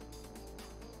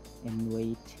 And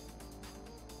wait.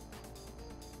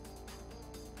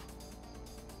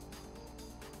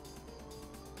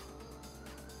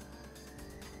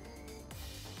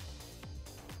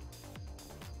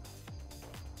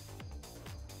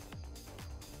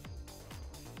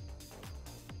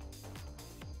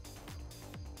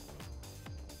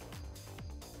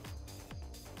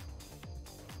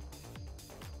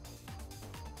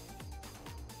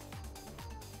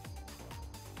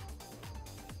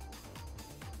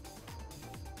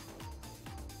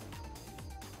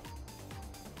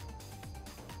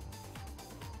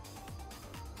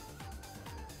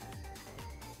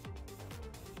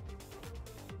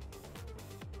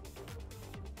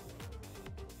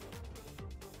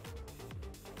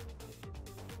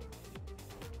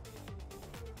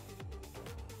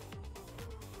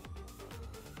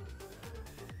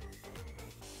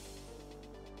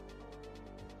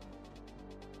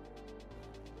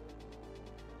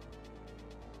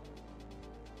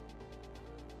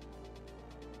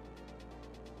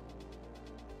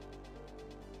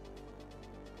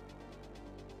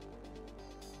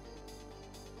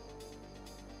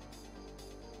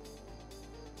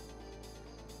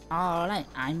 Alright,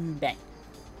 I'm back.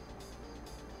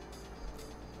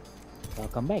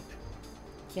 Welcome back.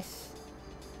 Yes.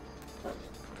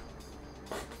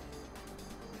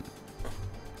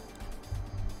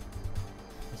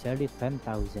 It's already 10,000.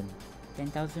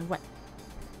 10,000 what?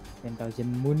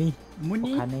 10,000 money.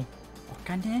 Money? Okane.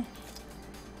 Okane?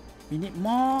 We need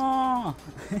more!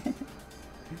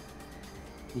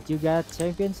 Did you get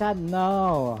champion sad?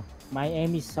 No. My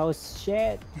aim is so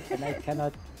shit and I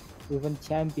cannot even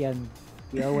champion.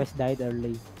 We always died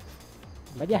early.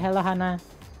 But yeah, hello Hannah.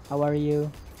 How are you?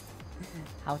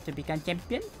 How to become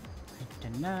champion? I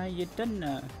don't know, you don't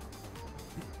know.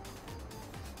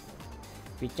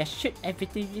 We just shoot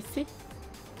everything we see.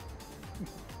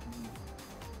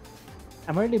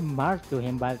 I'm already marked to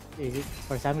him, but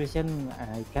for some reason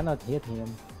I cannot hit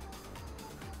him.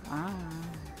 Ah.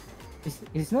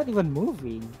 He's not even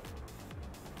moving.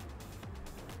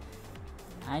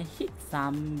 I hit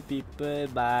some people,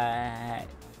 but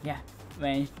yeah,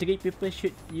 when 3 people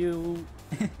shoot you,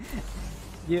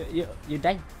 you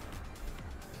die.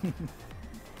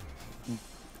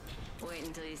 Wait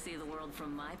until you see the world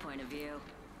from my point of view.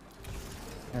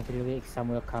 Not really, exam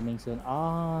will coming soon.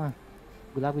 Oh,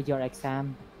 good luck with your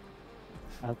exam.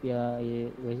 I hope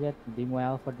you doing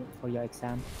well for your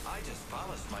exam. I just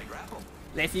balanced my grapple.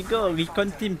 Let's go,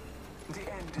 recon team. The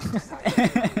end is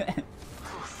decided.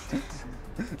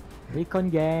 Recon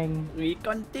gang.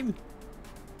 Recon team.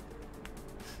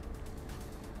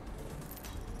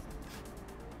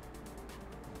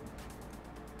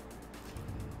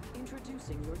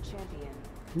 Introducing your champion.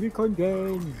 Recon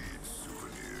gang.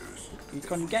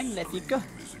 Recon gang, let's go.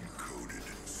 Is encoded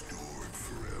and stored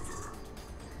forever.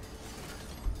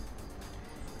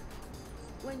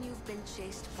 When you've been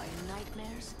chased by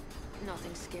nightmares,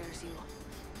 nothing scares you.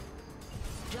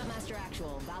 Jumpmaster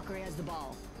Actual, Valkyrie has the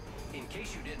ball. In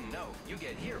case you didn't know, you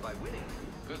get here by winning.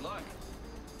 Good luck.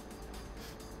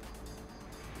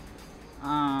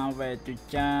 Where to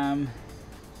jump?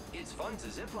 It's fun to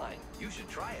zipline. You should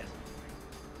try it.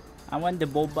 I want the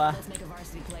boba. Let's make a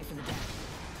varsity play for the deck.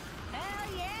 Hell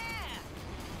yeah!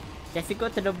 Let's go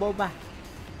to the boba.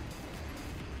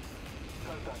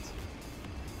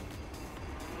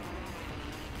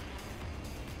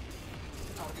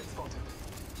 Target spotted.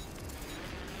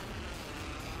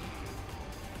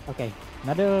 Okay,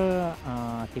 another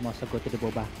team also go to the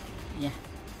boba. Yeah,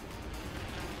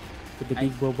 To the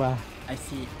big boba. I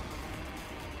see.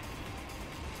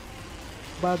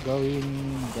 Boba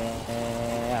going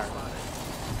there.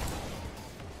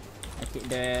 I take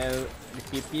the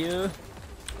pew.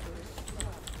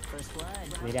 First blood.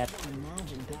 With that.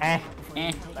 Imagine being Eh, before eh.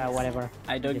 you take this. Whatever.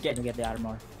 I don't Just get. gonna get the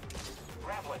armor.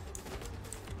 Grappling.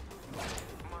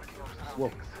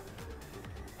 Whoa.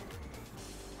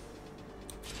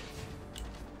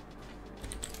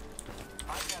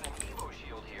 I've got an Evo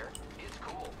shield here. It's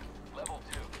cool. Level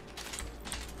 2.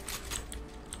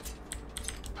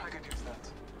 I could use that.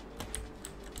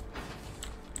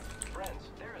 Friends,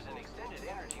 there is an extended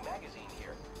energy magazine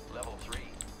here. Level 3.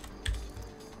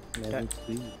 Level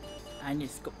 3. I need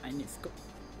scope.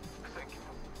 Thank you.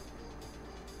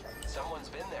 Someone's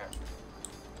been there.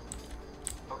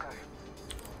 Okay.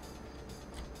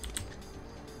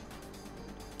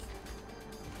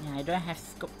 Yeah, I don't have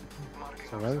scope.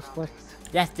 So where is what?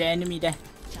 That's the enemy there.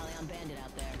 Talion bandit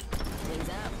out there. Wings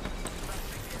out.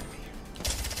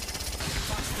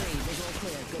 Fox 3, visual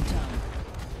clear, good tone.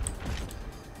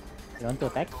 You want to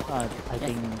attack? I Yes,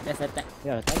 think let's attack.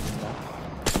 you're attacking. Yeah.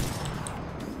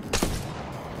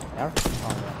 There?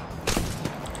 Oh, yeah.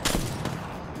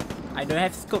 I don't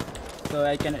have scope, so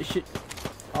I cannot shoot.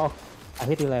 Oh, I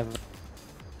hit 11.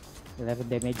 11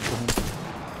 damage to him.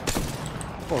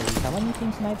 Oh, is someone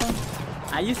using sniper?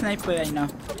 I use sniper right now.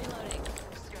 Reloading.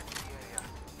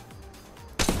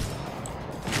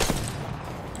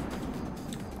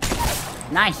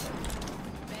 Nice.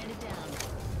 Bandit down.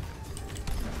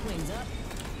 Wings up.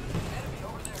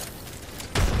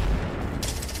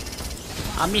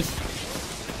 I miss.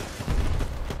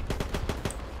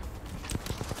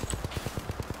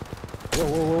 Whoa,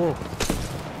 whoa, whoa, whoa.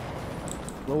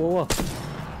 Whoa, whoa, whoa.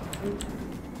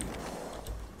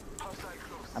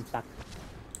 I'm stuck.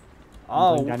 I'm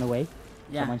Oh, going run away.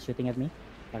 yeah. Someone shooting at me.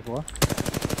 Careful.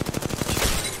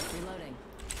 Reloading.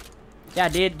 Yeah,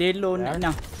 they low Where? right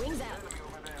now. Wings out.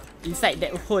 Inside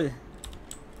that hole.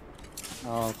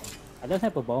 Oh, okay. I don't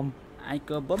have a bomb. I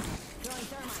go bomb. Throwing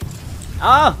thermite.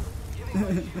 Oh!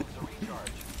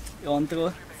 On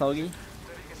through. Sorry.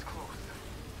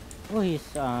 Oh, he's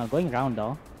going round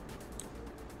though.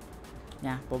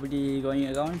 Yeah, probably going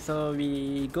around. So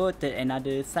we go to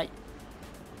another side.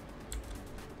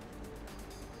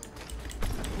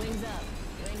 Wings up.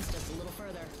 Wings just a little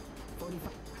further. 45.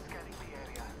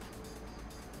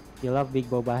 You love big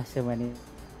boba so many.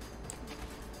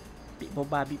 Big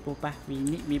boba, big boba. We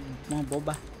need more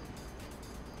boba.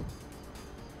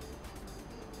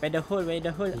 Where the hole? Where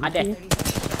the hole? Ah, there.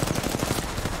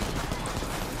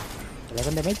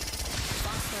 11 damage.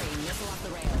 Fox 3, missile off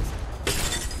the rails.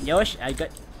 Yosh, I got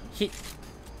hit.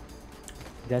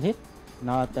 Got hit?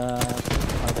 Not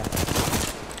okay.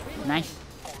 Nice.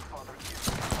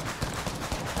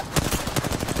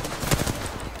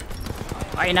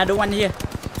 Oh, another one here.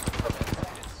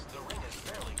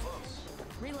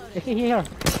 Reloading. Here.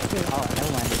 Oh,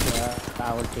 never mind. It's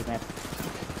our teammate.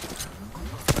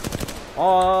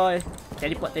 Oh,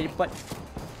 teleport.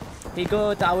 He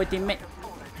go to our teammate.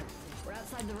 We're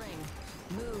outside the ring.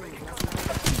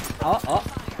 Move. Oh.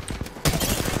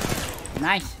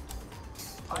 Nice.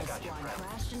 Line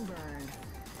crashed and burned.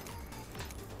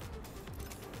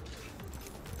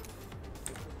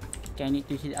 Okay, I need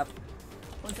to heal up.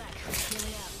 One sec.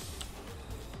 Healing up.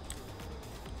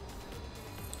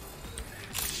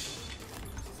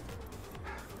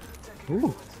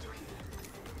 Ooh.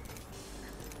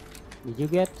 Did you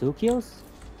get 2 kills?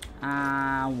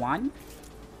 One.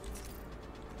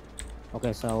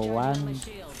 Okay, so Charging on my one.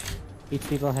 shield. Each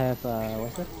people have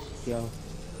what's it? Kill.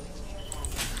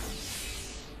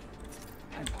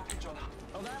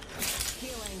 Hold up.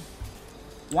 Healing.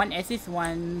 One assist,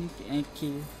 one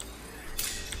kill.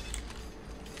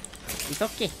 It's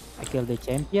okay. I killed the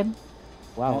champion.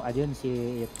 Wow, Oh. I didn't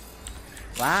see it.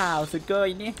 Wow, suka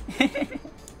ini.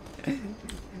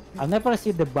 I've never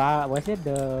see the bar. What's it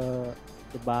the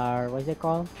bar? What's it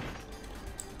called?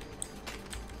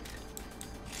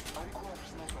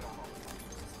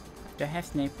 Don't have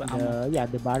sniper ammo. Yeah,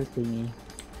 the bar thingy.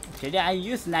 Jadi I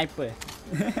use sniper.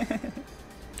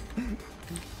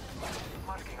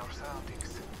 Marking our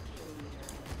surroundings.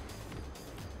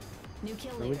 New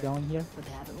kill Are we leader, going here? but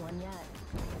they haven't won yet.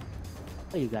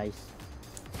 What are you guys?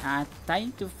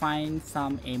 Trying to find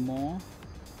some ammo.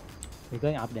 We're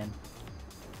going up then.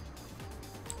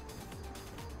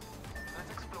 Let's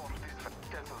explore this.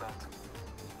 Cancel that.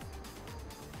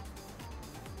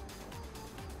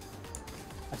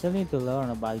 I still need to learn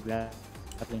about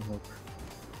grappling hook.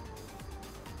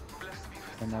 Bless me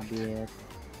with And a bit.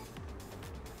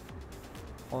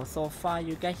 Oh, so far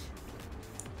you guys.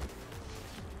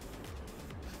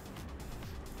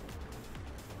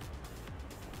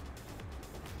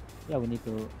 Yeah, we need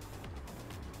to.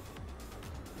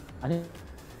 I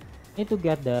need to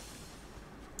get the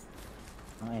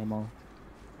ammo,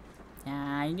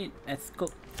 Yeah, I need a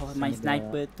scope for my Some of the-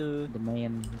 sniper to. the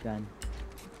main gun.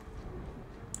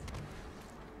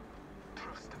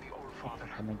 trust in the All Father.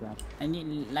 Oh my god. I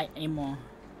need light ammo.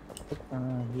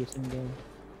 Using the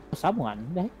someone,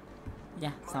 right?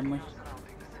 Yeah, somewhere.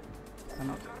 Surroundings. Some...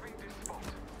 Observing this spot.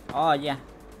 Oh yeah.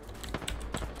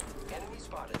 Enemy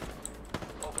spotted.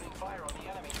 Opening fire on the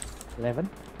enemy. 11.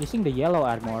 Using the yellow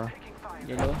armor. Taking fire.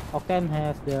 Yellow. Octane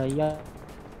has the yellow.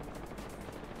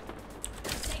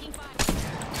 Taking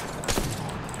fire.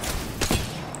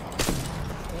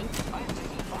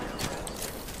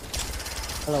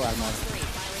 Yellow armor Three,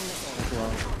 firing missile. as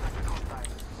well.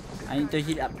 I need to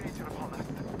heat up. Meet your opponent.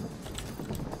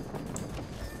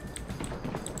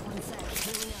 One sec,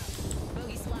 healing up.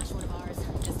 Bogey splash one of ours.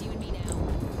 Just you and me now.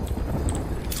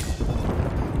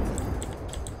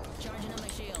 Charging on my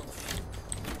shields.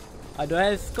 I don't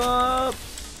have scope.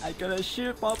 I cannot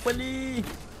shoot properly.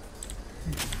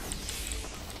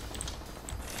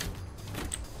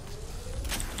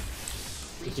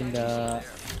 Using the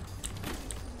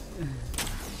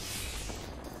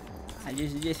I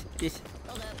use this.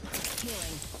 Hold up.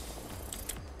 Healing.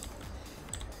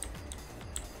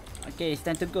 Okay, it's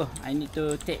time to go. I need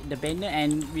to take the banner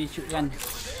and we should run.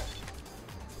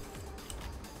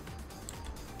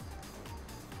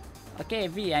 Okay,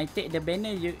 V, I take the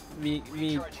banner. We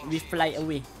fly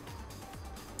away.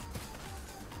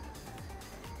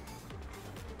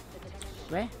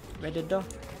 Where? Where the door?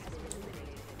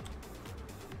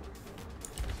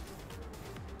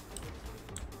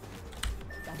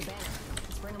 Got the banner.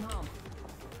 Let's bring them home.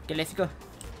 Okay, let's go.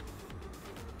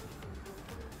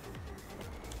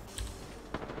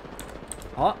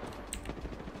 Oh.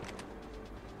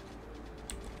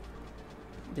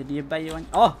 The nearby one.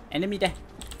 Oh, enemy there.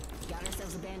 Got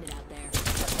ourselves a bandit out there.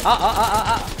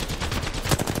 Ah.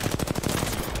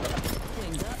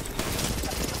 Wings up.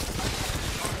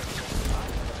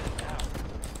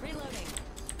 Reloading.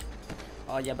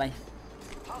 Oh, yeah, bye.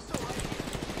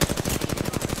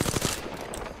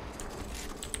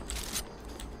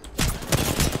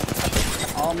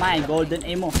 Oh my, golden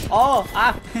ammo. Oh,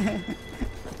 ah.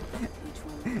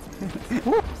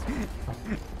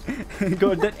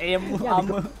 Golden ammo, Yeah,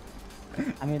 armor.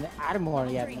 I mean armor,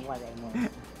 yeah, no what armor.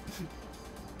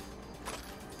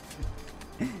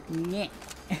 Nyeh.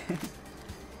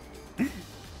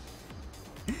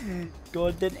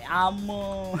 Golden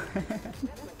armor.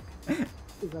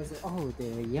 Because oh,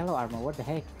 the yellow armor, what the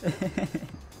heck?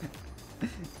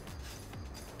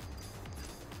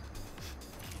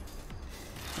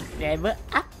 Level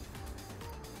up.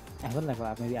 I haven't level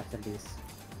up maybe after this.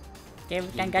 Okay, we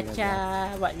can gacha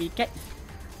what we get.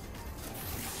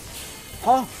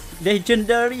 Oh,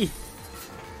 legendary.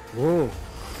 Whoa,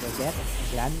 like that,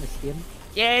 gun, skin.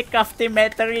 Yeah, crafting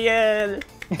material.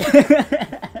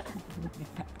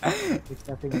 It's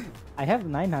crafting. I have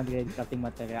 900 crafting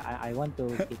material. I want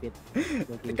to keep it.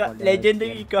 Looking Got for the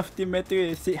legendary crafting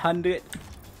material 600.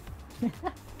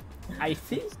 I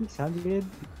see. skin. 600.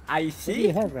 I What do you see.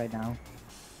 have right now?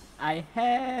 I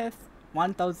have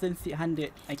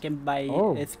 1600. I can buy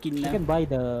Oh, a skin you now. can buy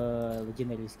the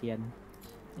legendary skin.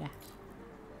 Yeah.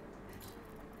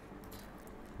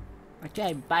 Okay,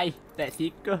 I buy that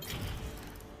sticker.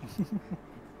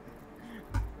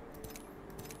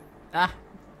 Ah,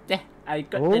 there. I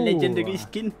got the Oh. legendary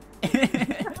skin.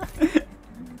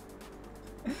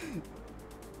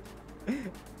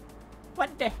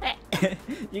 What the heck?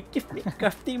 You give me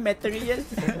crafting materials?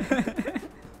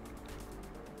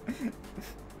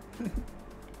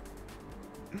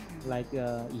 Like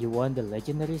you want the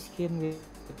legendary skin with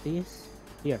this?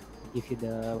 Here, give you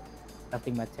the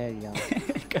crafting material.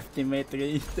 Captain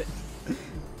Material instead.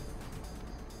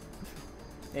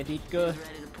 Let it go. Who's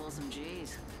ready to pull some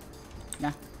G's?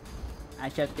 Nah, I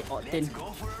shall take Octane. Let's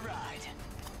go for a ride.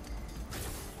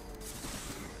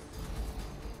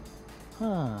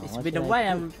 Huh? It's what been a should I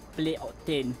while pick? I play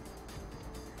Octane.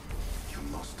 You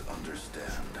must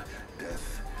understand,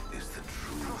 death is the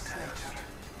true test.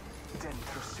 Then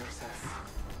trust yourself.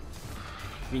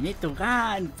 We need to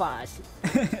run fast.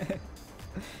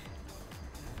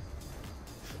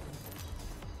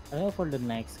 I know for the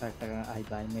next character I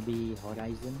buy, maybe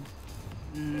Horizon.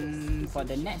 For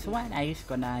the next one, I just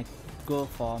gonna go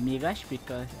for Mirage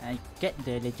because I get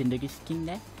the legendary skin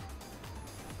there.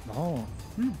 No.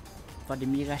 For the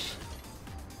Mirage.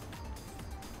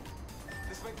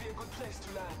 This might be a good place to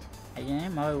land. I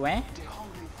am aware. The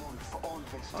hungry wolf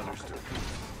always talk at Understood. the feet.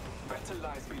 Better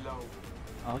lies below.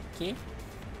 Okay.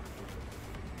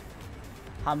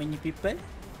 How many people?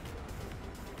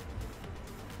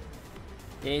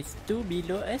 There's 2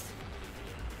 below us.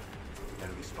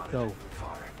 Enemy spotted. Go.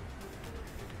 Far.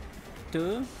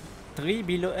 2, 3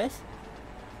 below us.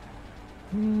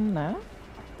 Nah.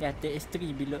 Yeah, there is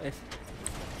 3 below us.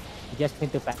 You just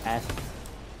need to pass.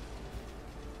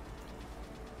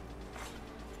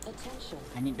 Attention.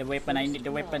 I need the weapon, I need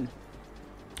the weapon.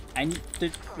 I need the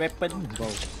weapon Go.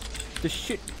 to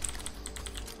shoot.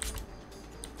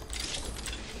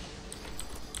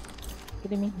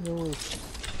 Kidding me? You.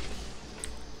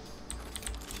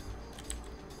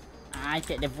 I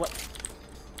take the vote.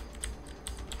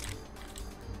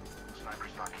 Sniper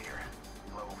stock here.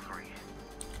 Level 3.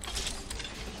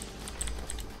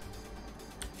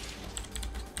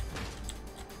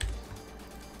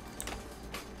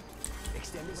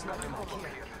 Extended sniper mag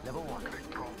here. Level 1.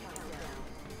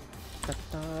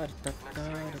 Ta-ta, ta-ta,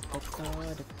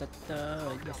 ta-ta, ta-ta.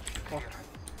 Yes. Oh.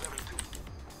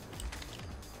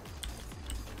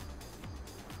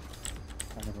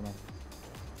 Oh, never mind.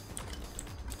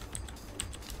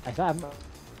 I thought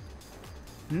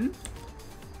I'm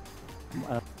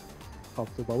hope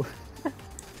to both.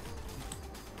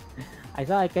 I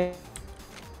thought I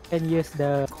can use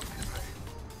the.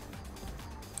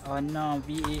 Oh no,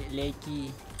 V8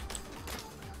 laggy.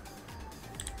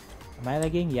 Am I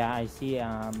lagging? Yeah, I see.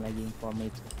 Lagging for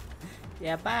me too.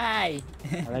 Yeah, bye.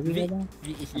 Am I lagging right now?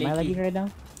 V is Am I lagging laggy. right now?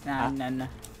 Nah, Ah. nah, nah.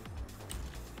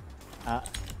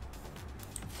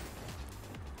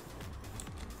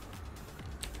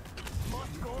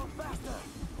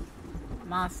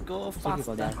 Must go Some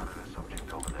people faster. die.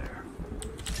 Subject over there.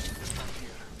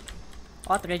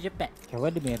 Oh, treasure pack. Okay,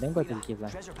 wait a minute. I'm going to the keep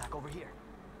line. Treasure pack over here.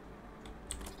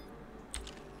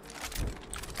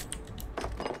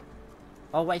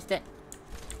 Oh, what is that?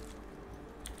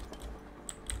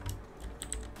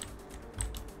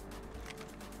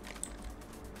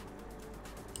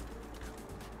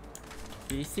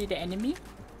 Do you see the enemy?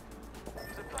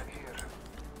 Zipline here.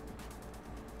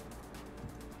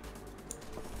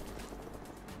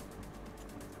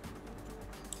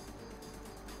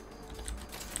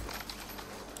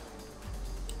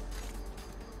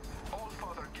 All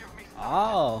father, give me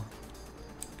Oh.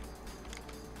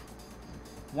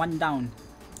 One down.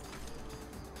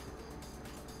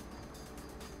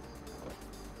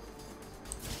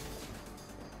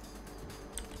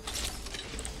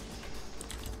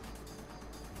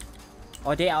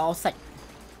 Oh, they are outside.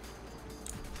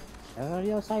 Are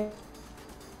you outside?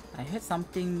 I heard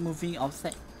something moving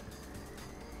outside.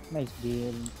 Nice,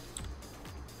 been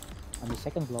on the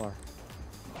second floor.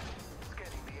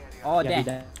 scanning the area. Oh, Yeah, be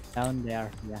there. down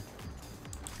there. Yeah.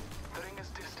 The ring is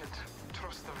distant.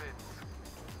 Trust the winds.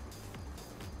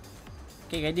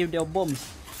 Okay, ready with your bombs.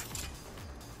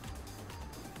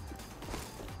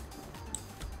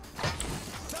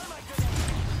 Thermite grenade!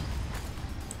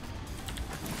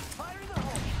 Fire in the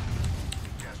hole!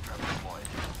 Gas trap deployed.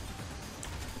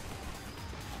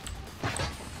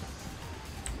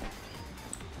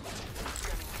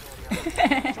 Scanning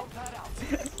the area. Jump that out.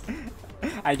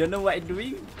 I don't know what I'm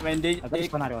doing when I got they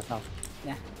this one out yourself.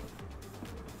 yeah.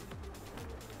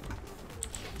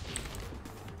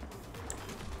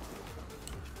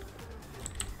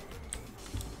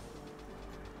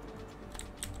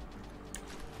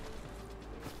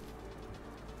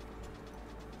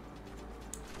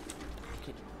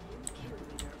 Okay.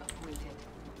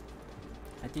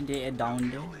 I think they are down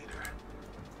there. Leader.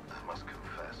 I must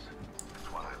confess,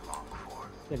 it's what I long for.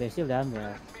 Yeah, they're still down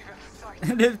there. Even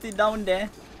sight. They're still down there.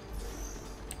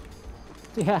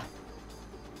 Yeah.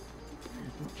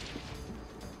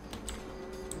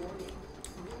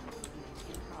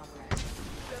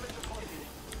 Damage upon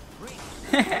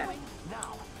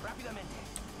Now, rápidamente.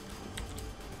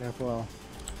 Careful.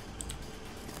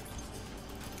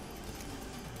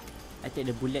 I take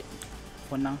the bullet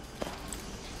for now.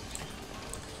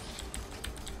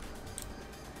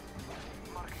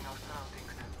 Marking our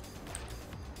surroundings.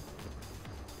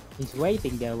 He's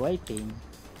waiting, they're waiting.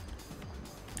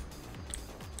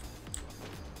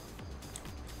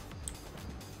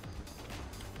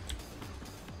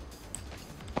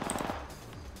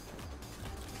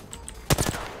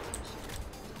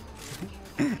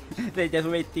 They're just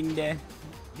waiting there.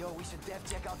 Yo, we should def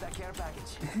check out that care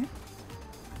package.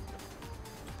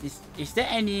 Is there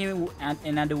any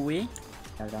another way?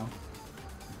 I don't know.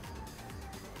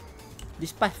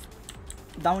 This path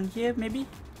down here maybe?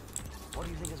 What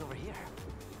do you think is over here?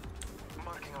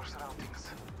 Marking our surroundings.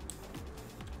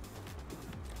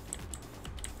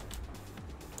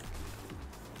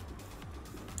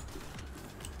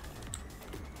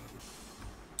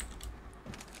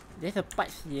 There's a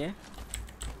patch here.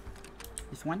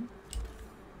 This one.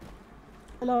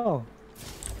 Hello.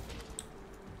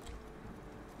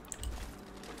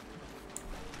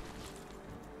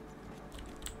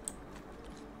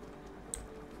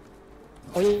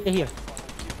 Oh yeah, here.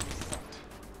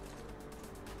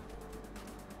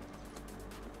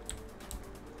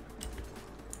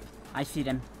 I see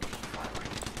them.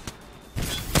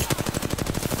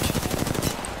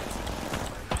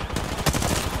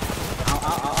 Ow,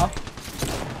 ow, ow, ow.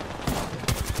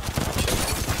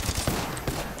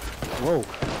 Whoa.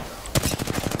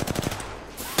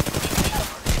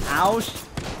 Ouch.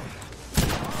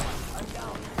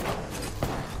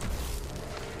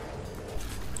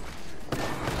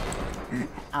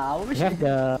 Ouch. We have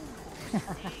the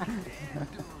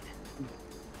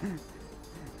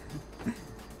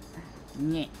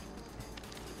Nyeh.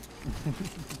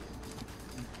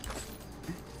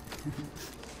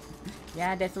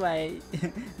 Yeah, that's why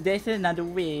there's another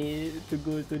way to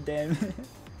go to them.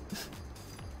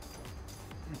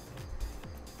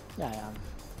 yeah.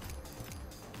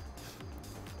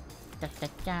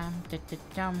 Cha-cha-cham,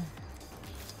 cha-cha-cham.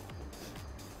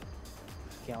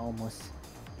 Okay, almost.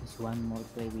 Just one more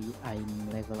play I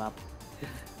level up.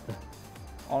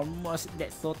 Almost,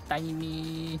 that's so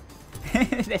tiny.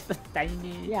 That's so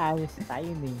tiny. Yeah, it's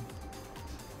tiny.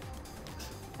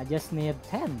 I just need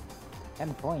 10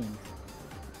 points.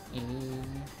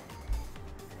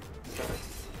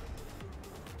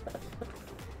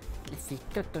 Let's see,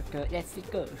 go, go, go, let's see,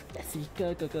 go. Let's see,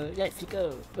 go, go, go, let's see,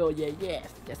 go. Oh yeah, yes,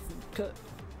 let's see, go.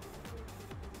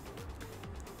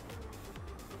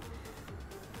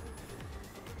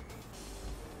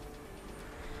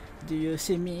 Do you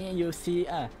see me? You see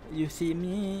you see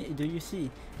me? Do you see?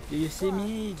 Do you see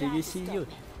me? Do you see you?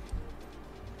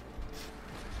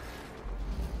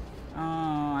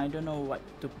 I don't know what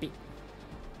to pick.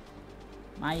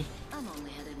 I'm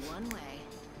only headed one way,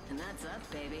 and that's up,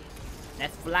 baby.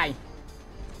 Let's fly.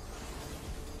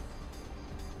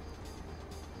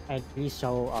 I really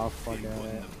show off for the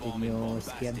new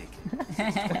skin.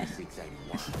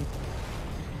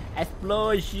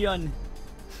 Explosion.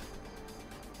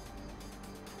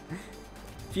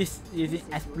 Just using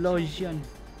explosion.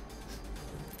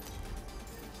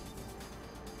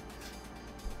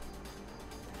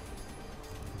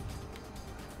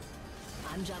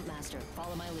 I'm Jump Master.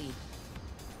 Follow my lead.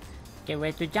 Okay,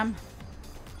 where to jump?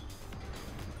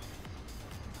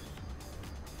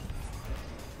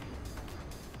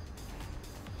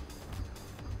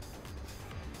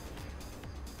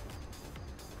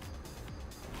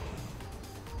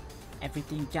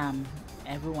 Everything jump.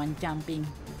 Everyone jumping.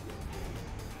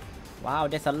 Wow,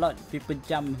 there's a lot of people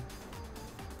jump.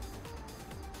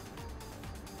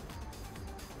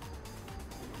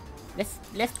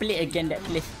 Let's play again that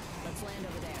place. Let's land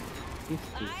over there.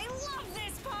 50. I love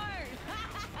this part!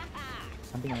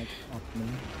 Something like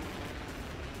opening.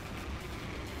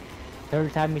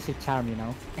 Third time is a charm, you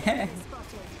know.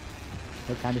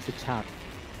 Third time is a charm.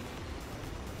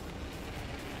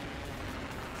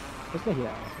 Let's go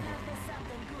here.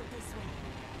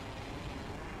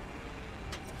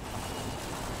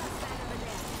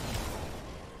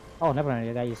 Oh, never mind.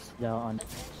 The guy is on.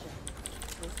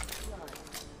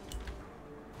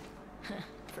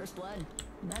 First blood.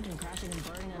 Imagine crashing and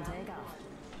burning on takeoff.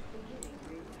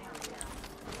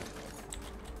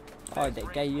 Oh,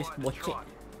 that guy used watch it. We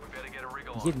better get a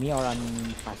wriggle Is it me or on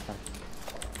faster?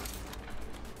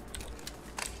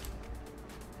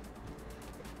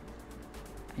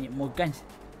 I need more guns.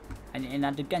 I need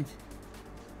another gun.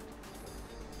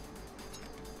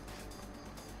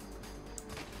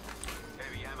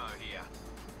 Heavy ammo here.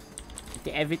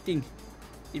 Take everything.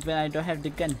 Even I don't have the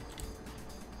gun.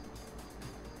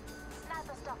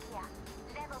 Sniper stock here.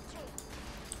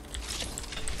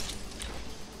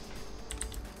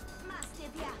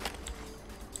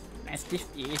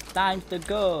 It's time to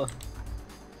go.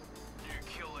 New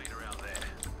kill leader out there.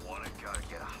 Wanna go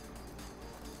get up?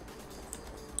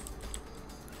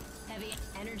 Heavy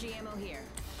energy ammo here.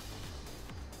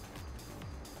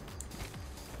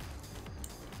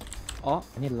 Oh,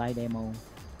 I need light ammo.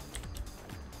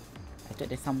 I thought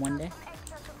there's someone there.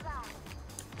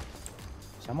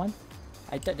 Someone?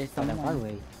 I thought there's Oh, they're far someone.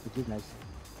 away. Which is nice.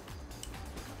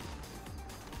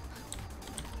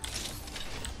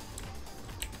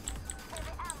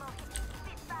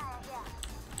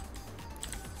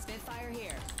 Spitfire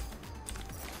here.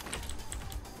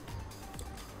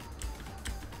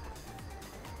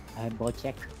 I have bot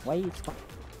check. Why it's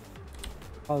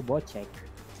called bot check?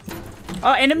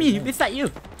 Oh, enemy beside you.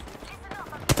 Opening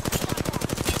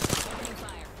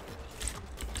fire.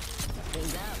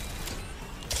 Wings up.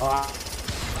 Oh, Box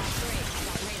 3. I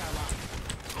got radar lock.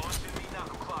 Launching me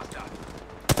knuckle cluster.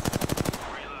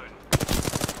 Reload.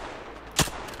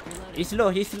 Reloading. He's low.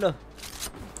 He's low.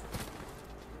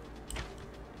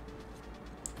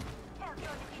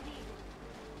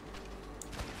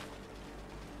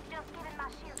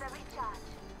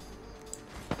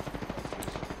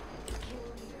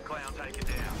 Clown take it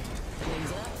down.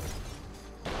 Wings up.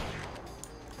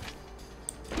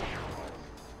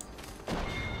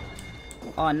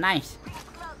 Oh, nice.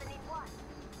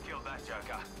 Killed that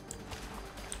joker.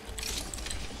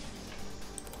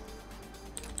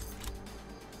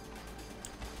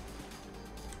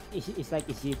 it's like,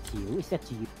 is it you? Is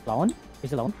that you? Alone?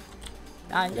 Is it alone?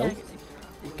 Ah, yeah.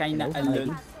 Kinda Hello?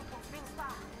 alone.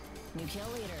 New kill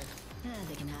leader.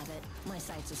 They can have it. My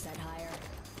sights are set higher.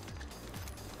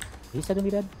 He's suddenly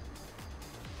dead?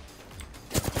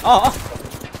 Oh, oh.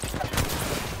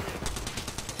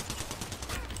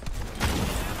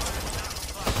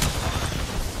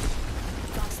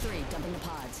 Box 3. Dumping the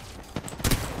pods.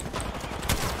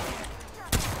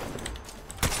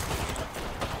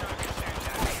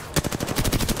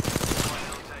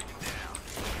 Clown taken down.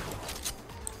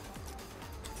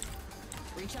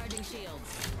 Recharging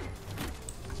shields.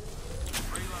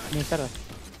 Finisher.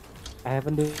 I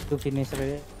haven't do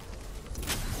finisher.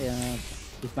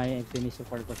 It's my finisher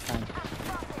for the first time.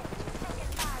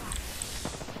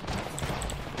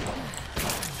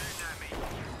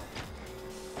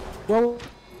 Whoa!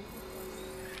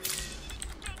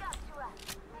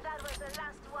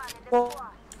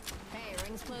 Hey,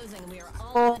 ring's closing. We are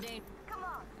all in the danger.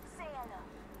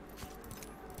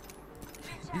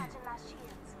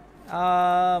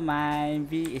 Oh, my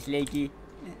V is laggy.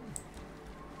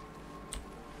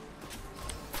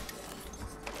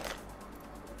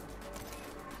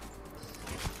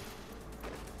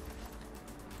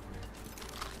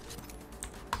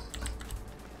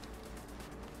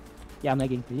 Yeah, I'm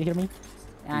lagging. Can you hear me?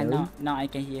 Ah, Hello? now I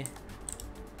can hear.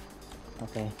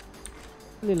 Okay.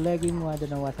 Really lagging. I don't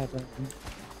know what happened.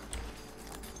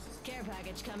 Care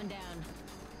package coming down.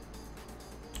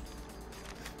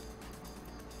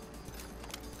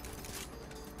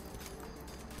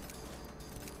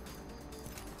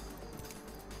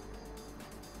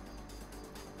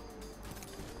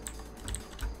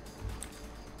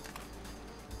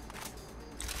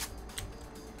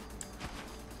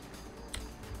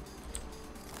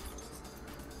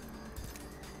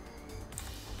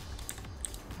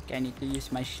 Okay, I need to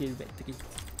use my shield battery.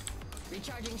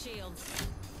 Recharging shields.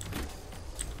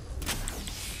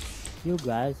 You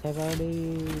guys have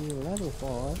already level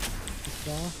 4.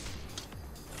 So,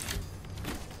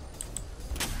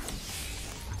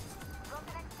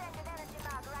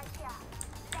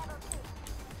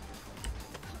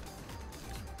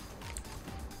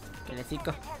 Okay, let's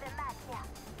go.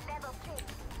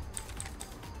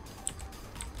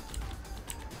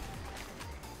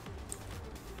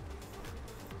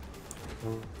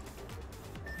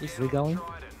 is we going?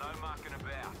 Tried it, no mucking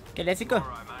about. Okay, let's go.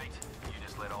 Alright, mate. You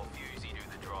just let old Fusey do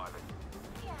the driving.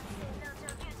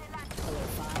 Alert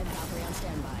 5. Valkyrie on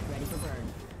standby. Ready for burn.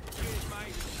 Cheers,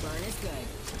 mate. Burn is good.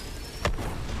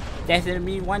 There's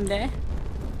enemy one there. A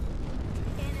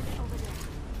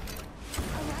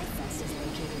life vest is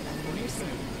located under your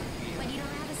seat. But you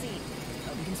don't have a seat.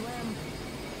 Hope you can swim.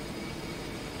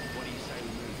 What do you say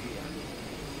we move here?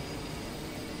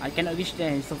 I cannot reach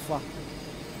there, it's so far.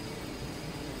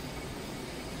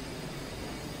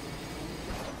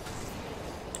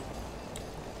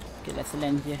 Okay, let's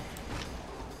land here.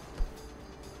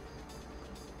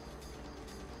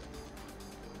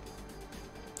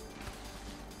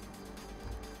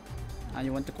 Ah,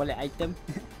 you want to collect item?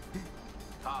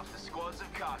 Half the squads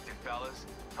have cocked it, fellas.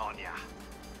 On ya.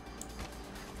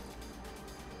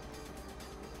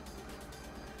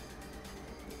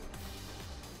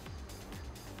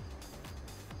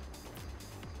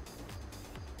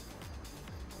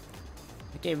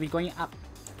 Okay, we're going up.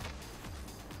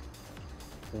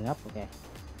 Going up, okay.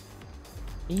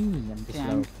 I'm just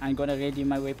Okay, low. I'm gonna ready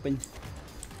my weapons.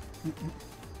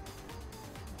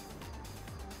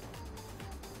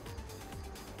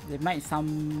 There might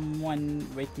someone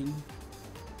waiting.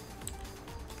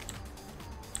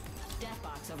 Death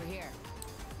box over here.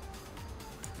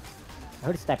 I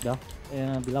heard a step though.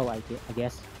 Below, I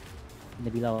guess. In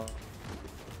the below.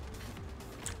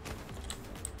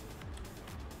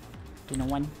 Okay, no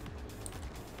one.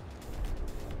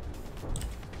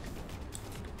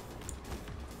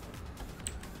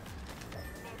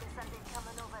 Maybe something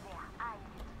coming over there. I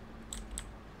did.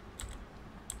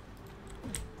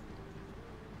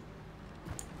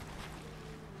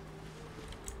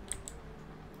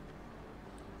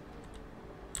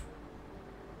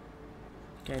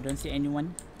 Okay, I don't see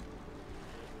anyone.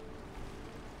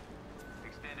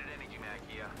 Extended energy mag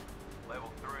here.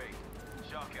 Level 3.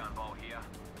 Shotgun bolt here.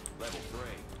 Level 3.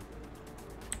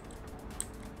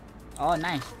 Oh,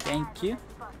 nice. Thank you.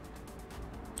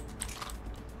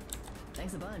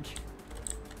 Thanks a bunch.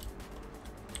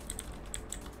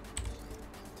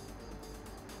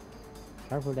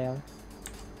 Careful there.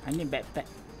 I need backpack.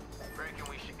 Reckon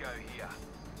we should go here.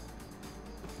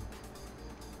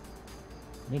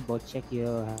 Need both check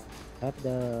you have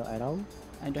the arrow.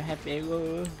 I don't have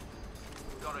arrow.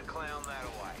 Gotta clown that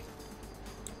away.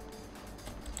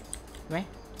 Where?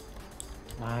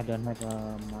 I don't have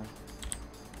mark.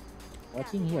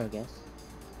 What's in here, I guess?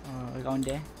 Around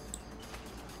there.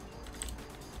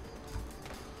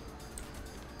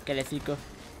 Okay, let's go.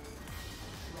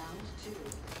 Round 2.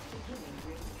 Beginning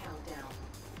ring countdown.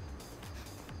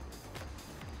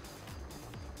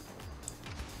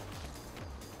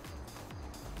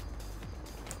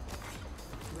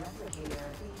 Replicator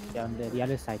being Down the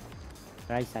other side.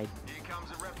 Right side. Here comes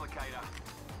a replicator.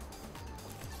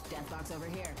 Death box over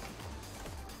here.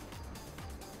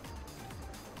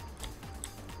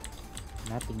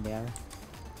 Nothing there.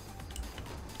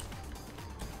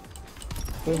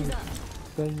 Wings up.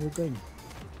 Going, going.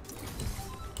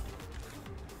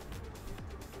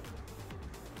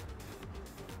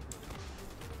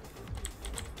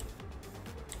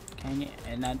 Can I need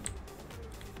another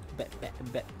backpack.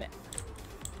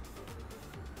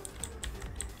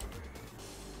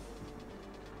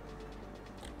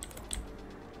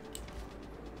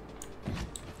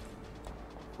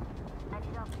 I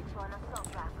did optics for an assault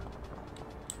rifle.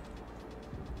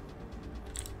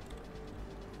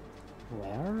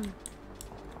 Where?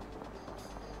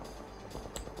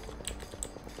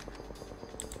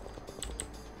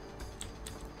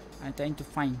 I'm trying to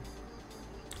find.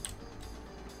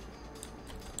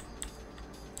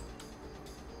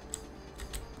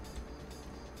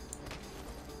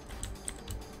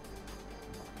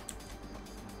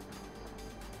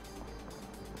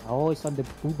 Oh, it's on the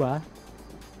booba.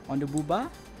 On the booba?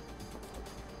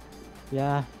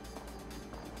 Yeah.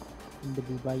 In the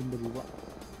booba.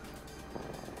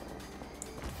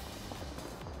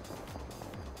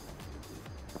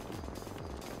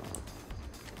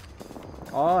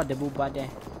 Oh, the booba there.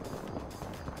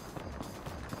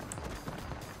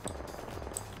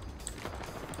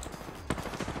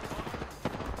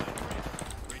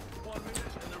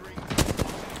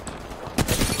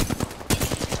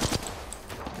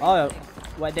 Oh,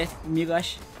 what that's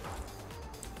Mirage?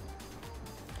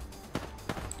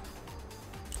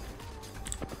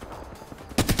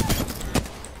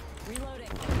 Reloading.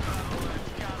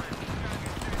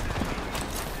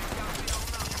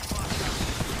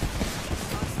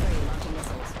 Box 3 launching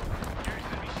missiles.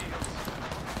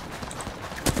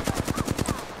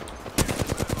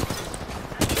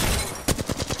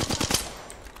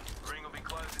 Ring will be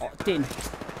closing. Octane.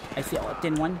 I see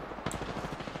Octane 1.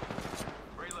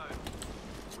 Reload.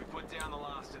 We put down the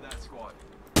last of that squad.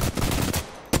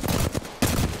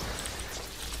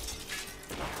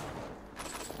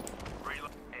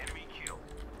 Reload. Enemy kill.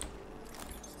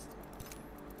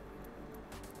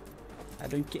 I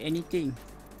don't get anything.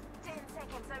 10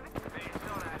 seconds. Man's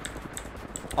not at it.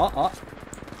 Oh.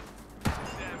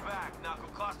 Stand back. Knuckle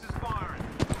clusters firing.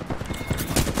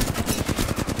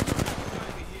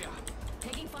 Over here.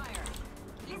 Taking fire.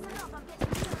 Listen up, I'm getting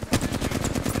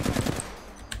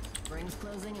Rings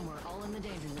closing and we're all in the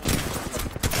danger zone.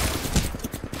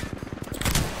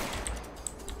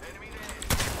 Enemy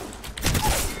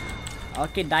there.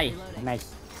 Okay, die. Reloading. Nice.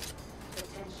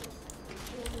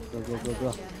 Go.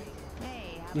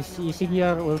 Hey, how You about see, no you see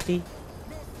your ulti?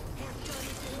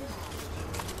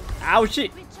 Ow,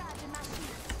 shit. recharging my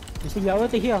shield. You see your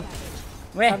ulti here?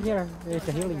 Where? Come here. There's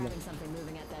a healing there. grabbing something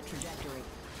moving at that trajectory.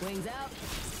 Wings out.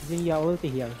 You see your ulti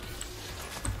here.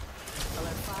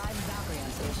 Alert 5 Valkyrie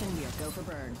on station. position, we are go for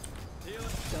burn.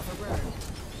 Go for burn.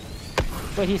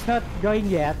 But he's not going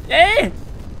yet. Eh!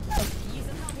 Use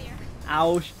some help here.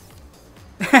 Ouch.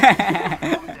 We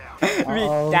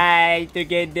Uh-oh. die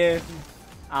together.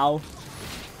 Ow.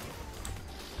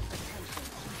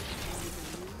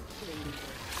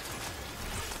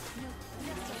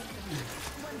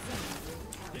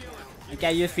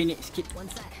 Okay, you finish kit. One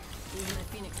sec. Using my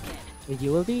Phoenix kit. Is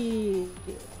ulti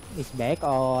is back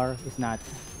or is not?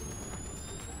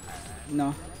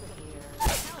 No.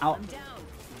 Ow. I'm down.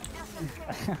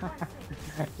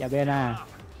 Ya bên à.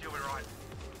 You'll be right.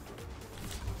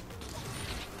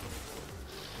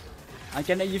 I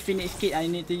cannot use finish kit. I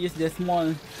need to use the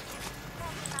small.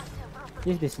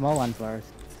 Use the small one first.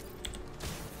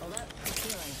 Hold up.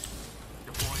 Healing.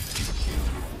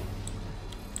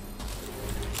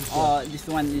 Oh, this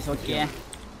one is okay.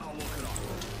 I'll look it up.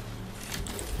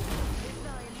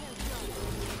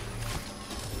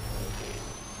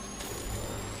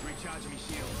 Recharging me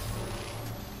shield.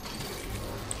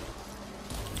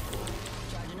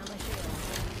 Charging on my shield.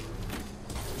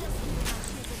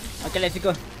 Okay, let's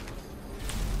go.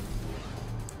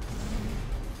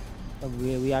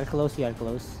 We are close. We are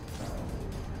close.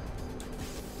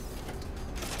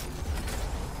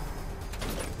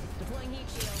 Deploying heat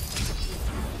shield.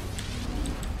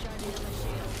 Charging on my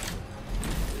shield.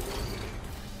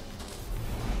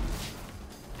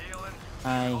 Healing. I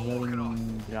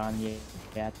healing ground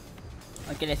yet.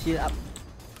 Okay, let's heal up.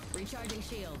 Recharging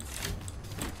shields.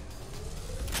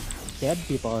 Dead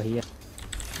people here.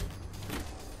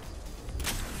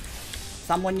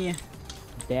 Someone here.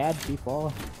 Dead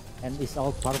people. And it's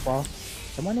all purple.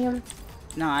 Someone here?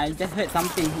 No, I just heard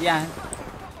something. Yeah,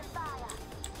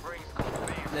 Brings cool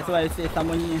beam. that's why I say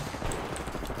someone here. Here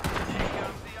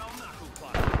comes the old knuckle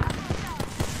club.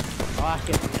 Oh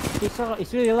shit.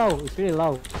 It's really low. It's really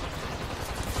low.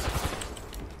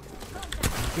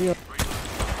 Real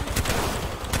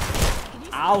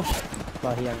Ouch. go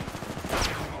here.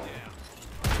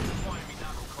 Deploying me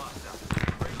knuckle cluster.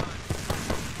 Reload.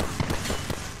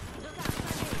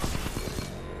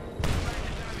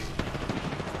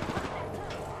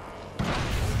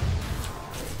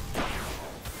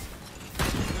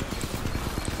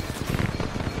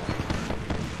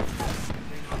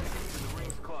 The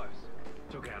ring's close.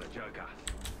 Took out a joker.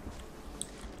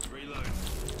 Reload.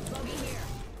 Bogey here.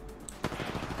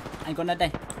 I'm gonna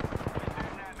die.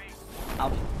 Shooting at me.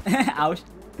 Ouch. Ouch.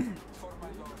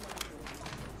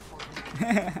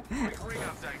 Quick ring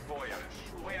update for you.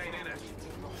 We ain't in it.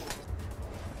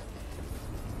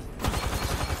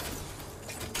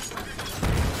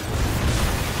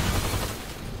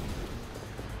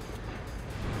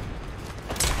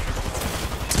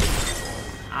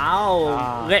 Ow.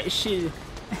 Ah. Red shield.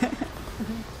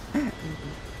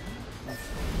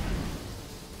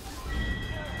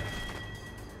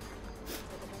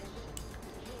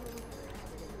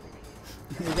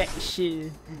 Red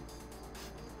shield.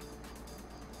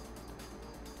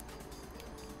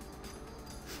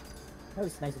 That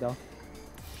was nice though.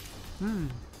 Hmm.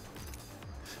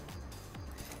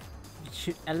 We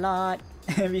shoot a lot.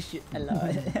 We shoot a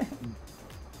lot.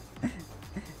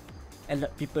 A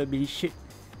lot people being shoot.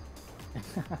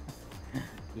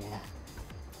 Yeah.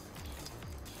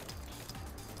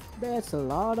 That's a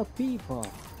lot of people.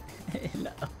 A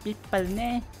lot of people,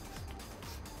 ne?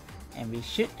 And we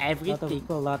shoot A lot of everything.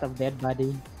 people, a lot of dead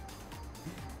body.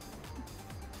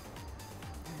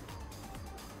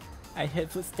 I heard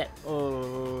footsteps.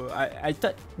 Oh, I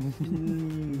thought.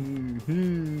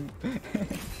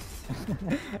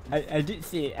 I did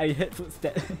say I heard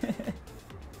footsteps.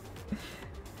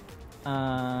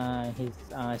 His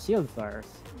shield first.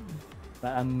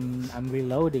 But I'm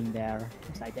reloading there.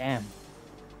 It's like damn.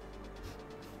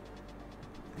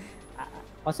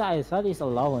 Also, I thought he's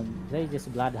alone. They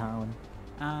just bloodhound.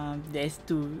 There's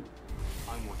two.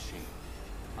 I'm watching.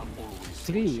 I'm always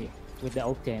 3 with the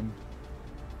octane.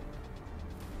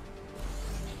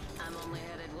 I'm only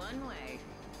headed one way,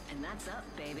 and that's up,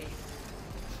 baby.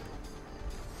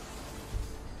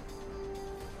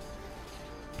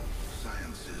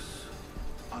 Science is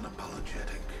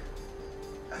unapologetic,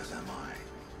 as am I.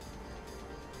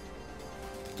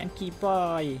 Chunky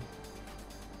boy.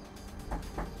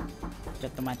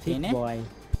 Jatuh mati Big ni. boy.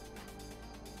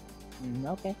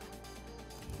 Okay.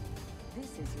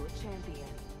 This is your champion.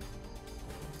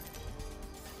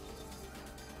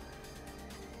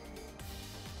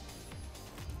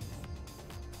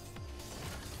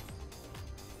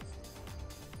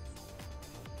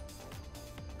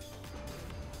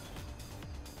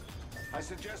 I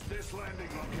suggest this landing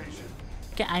location.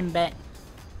 Okay, I'm back.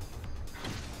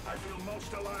 I feel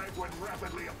most alive when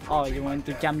rapidly Oh, approaching you my want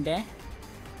to death. jump there?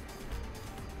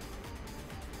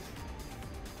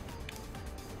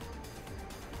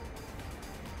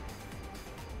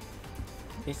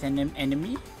 There's an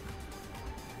enemy.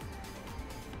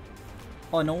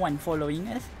 Oh, no one following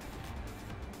us.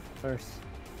 First.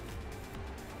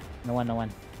 No one. No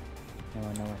one.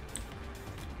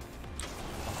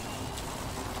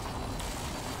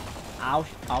 Ouch,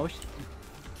 ouch.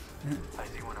 I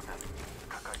see one of them.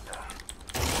 Kakata.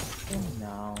 Oh,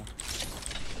 no.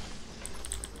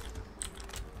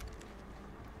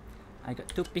 I got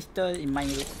 2 pistols in my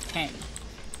hand.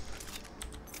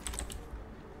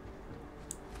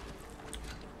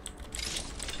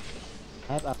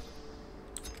 I have a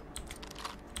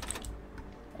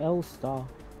L star.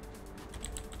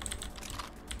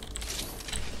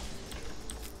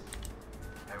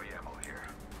 Heavy ammo here.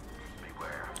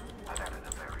 Beware. I've added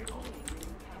a variable.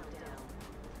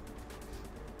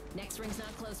 Next ring's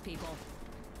not close, people.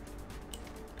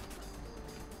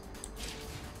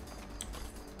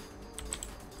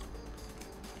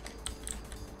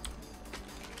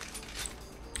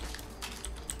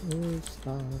 L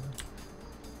star.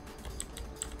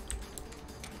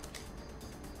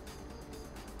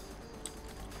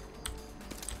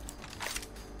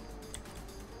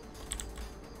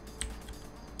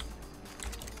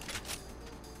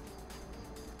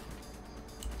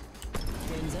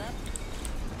 Rings up.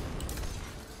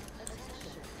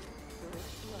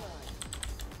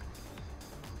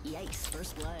 Yikes,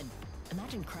 first blood.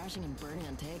 Imagine crashing and burning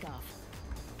on takeoff.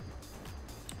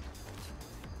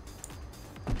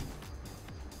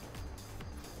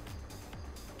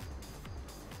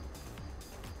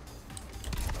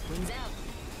 Wings out.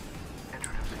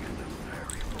 Introducing a new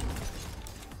variable.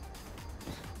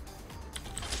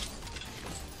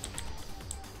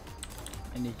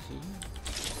 Energy.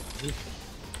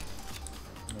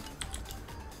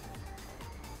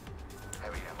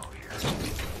 Heavy ammo here.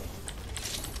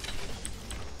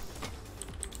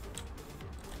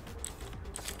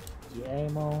 The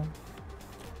ammo.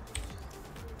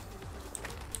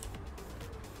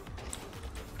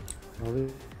 Oh,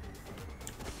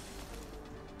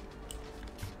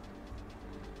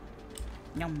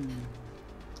 Nhum.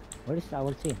 where is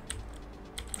our team?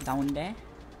 Down there.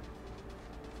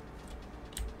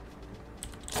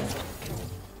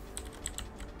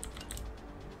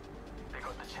 They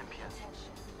got the champion.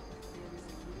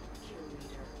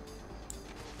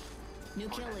 New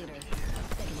kill leader.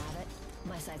 They can have it.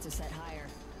 My sights are set higher.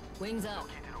 Wings up.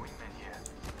 Located a wingman here.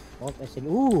 Oh, I see.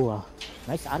 Ooh,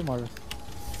 nice armor.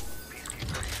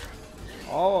 Peacekeeper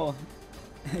here. Oh,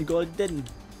 golden.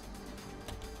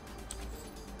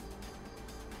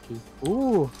 Okay.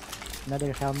 Ooh,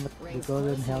 another helmet. The Rings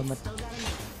golden close, helmet. still got a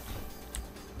minute.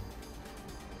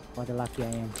 What a lucky I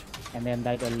am. And then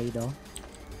died early though.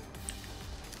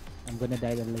 I'm gonna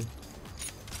die early.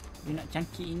 You're not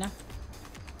chunky enough.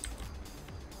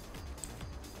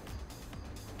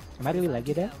 Am I really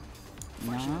laggy there?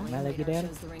 No. Am I laggy Radar there?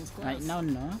 shows the rings close. Right now,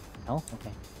 no. No?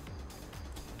 Okay.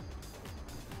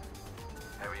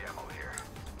 Heavy ammo here.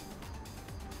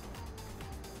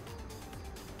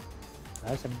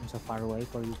 Guys, I'm so far away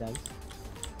for you guys.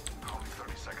 Only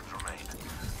 30 seconds remain.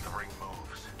 The ring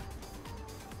moves.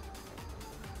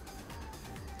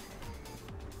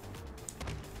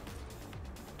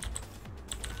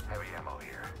 Heavy ammo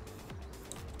here.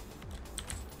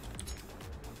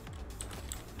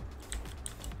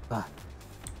 Ah,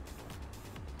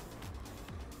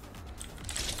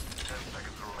 10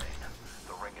 seconds remain.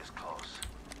 The ring is close.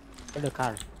 for the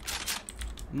car.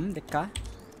 The car.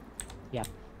 Yeah.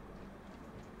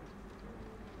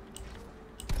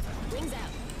 Wings out.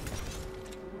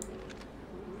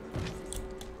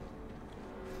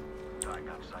 Dying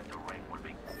outside the ring would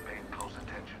be paying close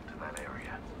attention to that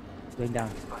area. It's going down.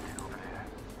 Spotted over there.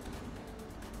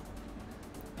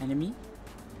 Enemy.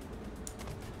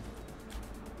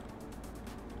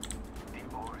 The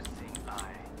all-seeing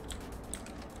eye.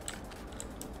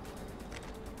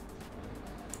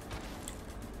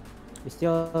 He's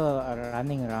still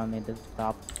running around at the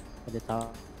top. At the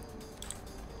top.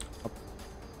 Oh,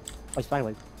 it's far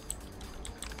away.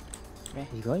 Okay.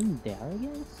 He's going there, I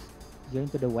guess? He's going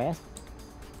to the west.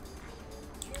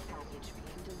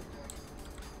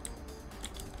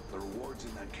 The rewards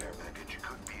in that care package. It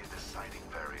could be a deciding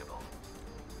variable.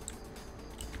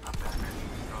 I'm back.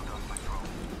 Not on my drone.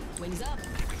 Wings up.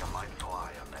 Keeping a mindful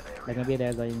eye on that area. Like maybe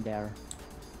they're going there.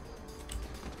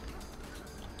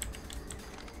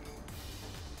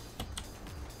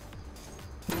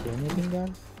 Is there anything there?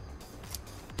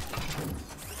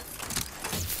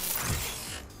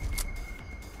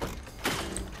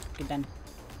 Okay, done.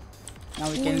 Now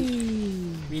we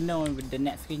can. We know with the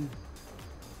next ring.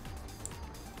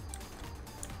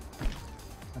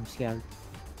 I'm scared.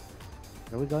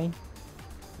 Where are we going?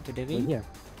 To the We're ring. here.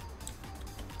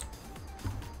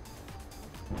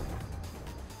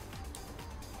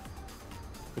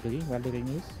 to the ring, where the ring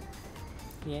is.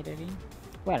 Here the ring.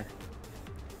 Where?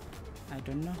 I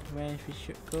don't know where we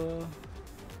should go.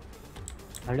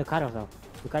 Oh, the car also.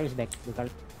 The car is back. The car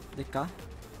The car?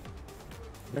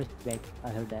 is back. I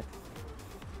heard that.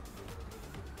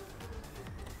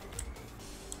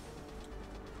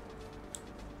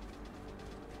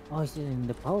 Oh, it's in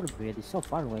the power grid. It's so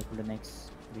far away for the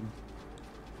next ring.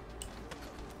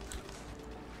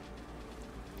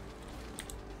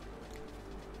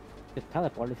 You can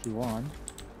teleport if you want.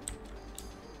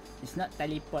 It's not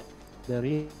teleport. The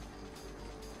ring.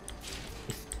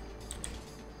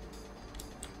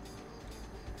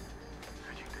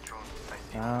 Switching to drone.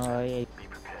 I see. Yeah. Be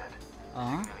prepared.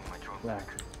 Uh-huh. Signaling my drone Where? back.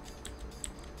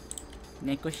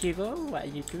 Nekoshiro, what are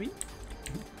you doing?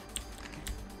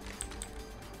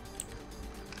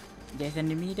 There's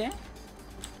enemy there?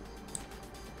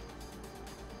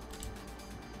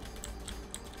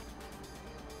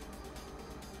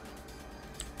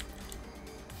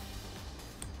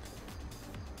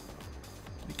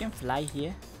 We can fly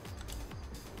here.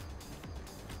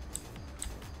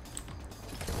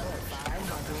 Alert 5,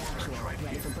 mark reactor.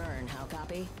 Ready for burn. How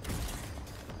copy?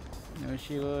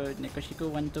 Nekoshiro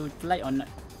want to fly or not?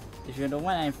 If you don't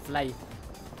want, I fly.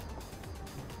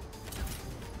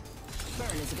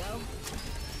 Burn is a go.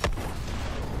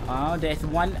 Oh, there's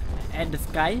one at the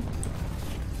sky.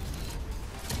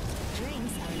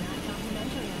 Drinks are not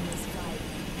complimentary on this flight.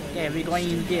 Okay, we're going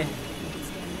in here. You can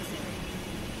scan this area.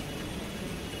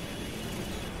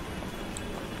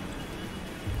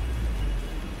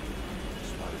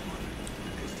 Spotted one.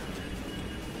 Distant.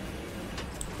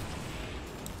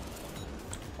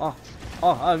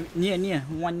 Near,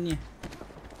 one near.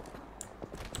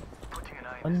 Putting an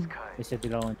eye in the One sky. is at the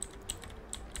ground.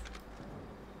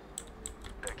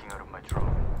 Backing out of my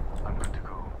drone. I'm good to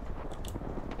go.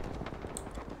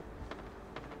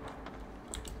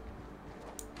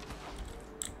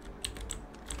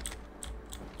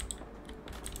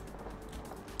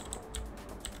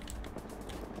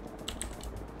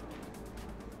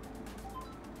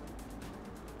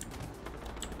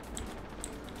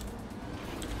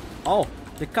 Oh,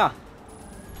 the car.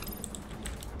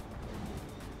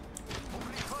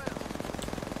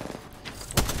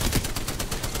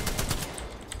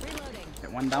 Reloading.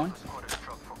 That one down. Squad is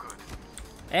struck for good.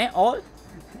 All?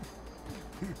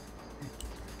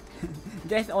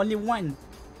 There's only one.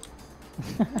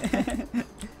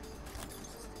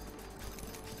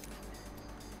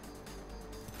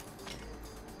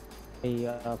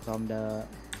 Hey, from the.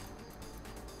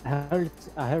 I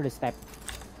heard a step.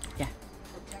 Yeah.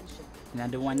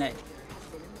 Another one right.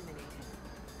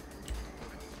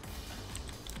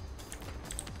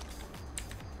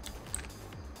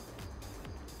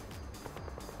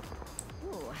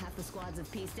 Ooh, half the squads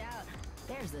have pieced out.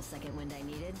 There's the second wind I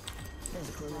needed. There's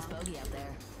a clueless bogey up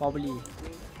there. Probably.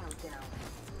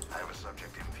 I have a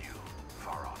subject in view.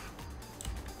 Far off.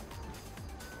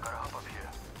 Gotta hop up here.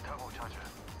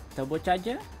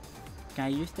 Turbocharger? Can I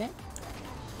use that?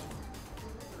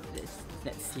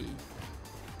 Let's see.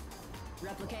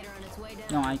 Replicator on its way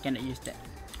down. No, I cannot use that.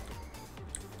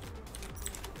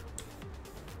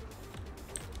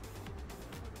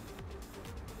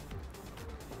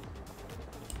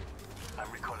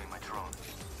 I'm recalling my drone.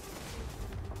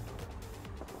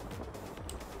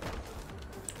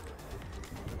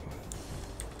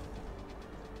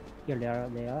 Here they are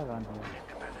around here.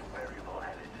 Independent variable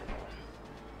headed.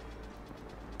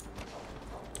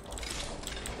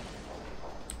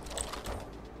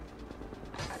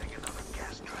 Adding another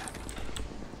gas trap.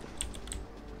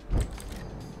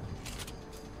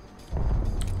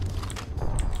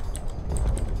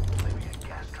 Leaving a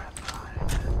gas trap behind.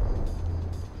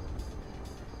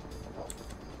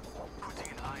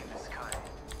 Putting an eye in the sky.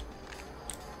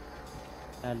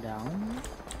 Down.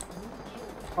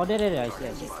 Oh, there, I see.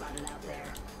 Just spotted out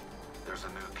there. There's a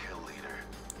new kill leader.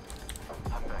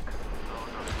 I'm back.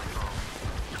 Load on the drone.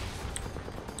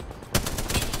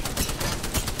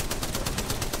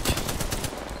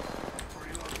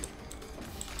 Reloading.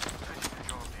 Switching to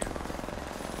drone view.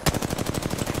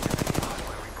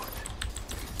 Hardware reboot.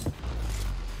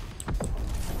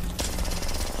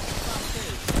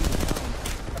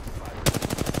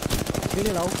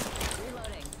 Really low.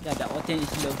 Reloading. Yeah, the octane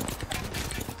is low.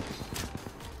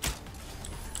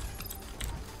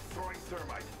 Throwing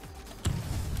thermite.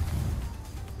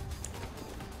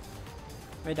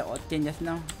 Where the octane just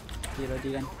now? Zero gun. Over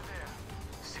there.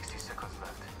 60 seconds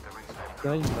left. The ring's back.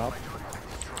 Going drop. My drone has been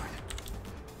destroyed.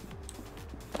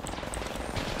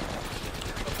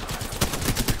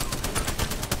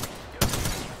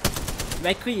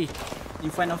 Valkyrie in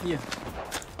front of you.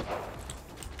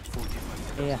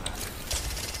 Yeah.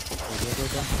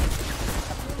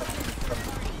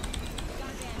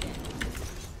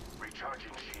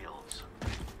 Recharging shields.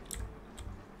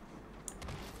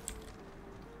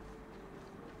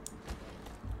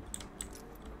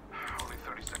 Only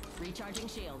 30 seconds. Recharging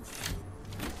shields.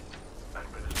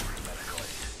 Administering medical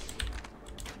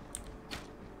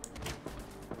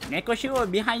aid. Neko sure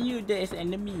behind you there is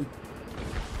enemy.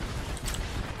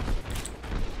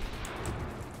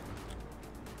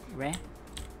 Where?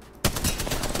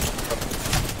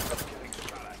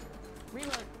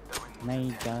 Reload.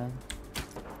 My God.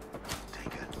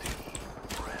 Take a deep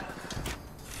breath.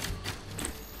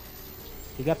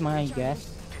 You got my gas?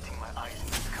 Getting my eyes in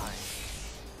the sky.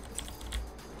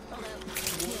 Hold up.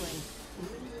 Healing.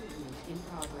 In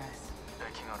progress.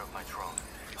 Backing out of my drone.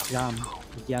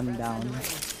 Jump down.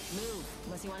 Move.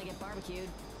 Unless you want to get barbecued.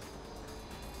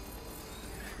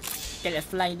 Okay, let's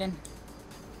fly then.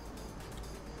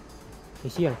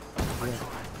 He's here.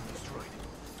 Destroyed.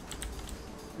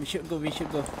 We should go, we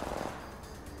should go.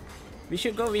 We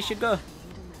should go, we should go.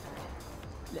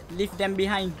 Leave them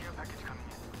behind. Care package coming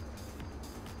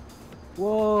in.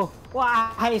 Whoa!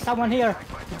 Wow! Hey, someone here!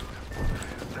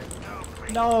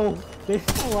 No! There's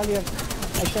someone here.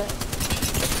 I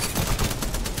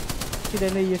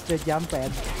shouldn't use the jump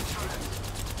pad.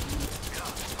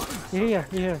 Here.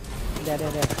 There.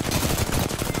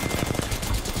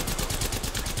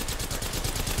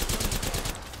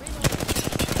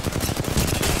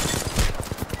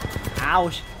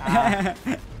 Ouch! I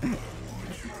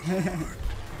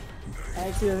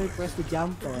accidentally pressed the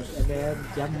jump pad and then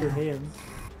jumped to him.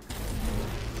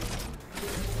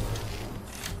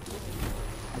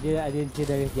 I didn't see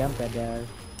there is jump pad there.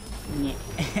 Yeah.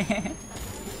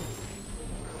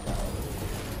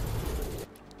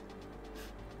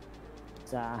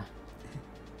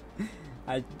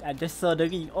 I just saw the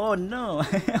ring. Oh no!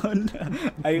 Oh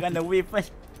no! I ran away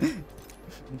first.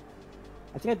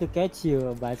 I tried to catch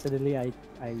you, but suddenly I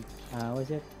what's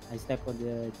it? I stepped on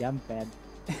the jump pad.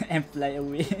 And fly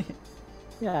away.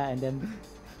 Yeah, and then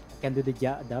I can do the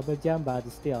double jump, but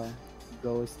still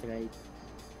go straight.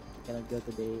 You cannot go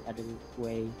to the other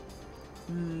way.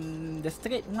 The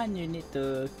straight one you need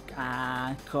to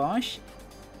crouch.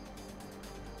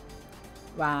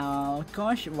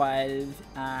 Crouch while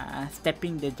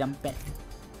stepping the jump pad.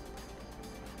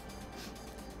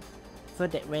 So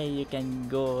that way you can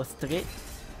go straight.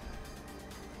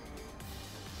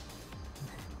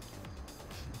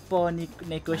 Po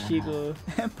Nekoshigo.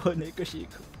 Po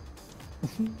Nekoshigo.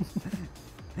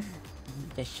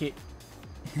 Just shoot.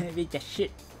 We just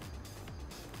shoot.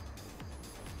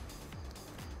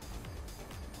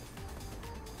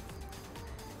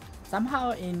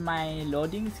 Somehow in my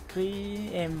loading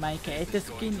screen and my character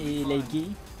skin is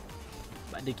laggy,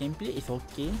 but the gameplay is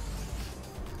okay.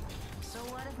 So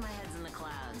what if my head's in the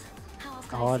clouds? How else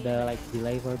can Oh, I see the it? like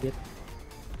delay for a bit.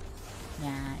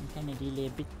 Yeah, it kinda delay a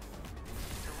bit.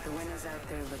 The wind is out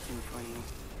there looking for you.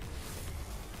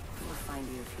 It will find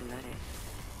you if you let it.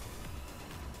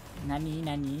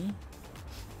 Nani?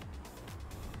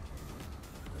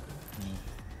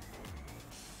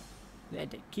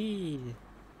 Let the kill.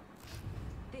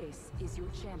 This is your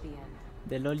champion.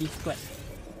 The lolly squad.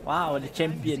 Wow, the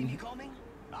champion.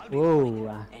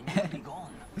 Whoa!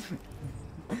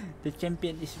 The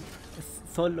champion is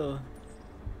solo.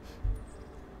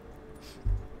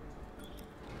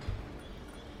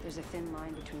 There's a thin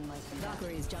line between life and death.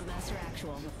 Valkyrie's Jumpmaster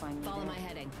Actual. You'll find me Follow there. my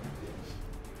heading.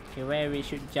 Okay, where we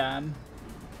should jump?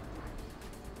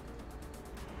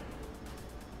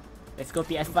 Let's go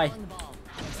PS5. Following the ball.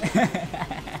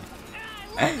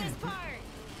 I love this part!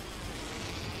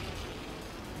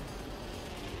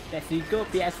 Let's go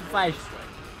PS5.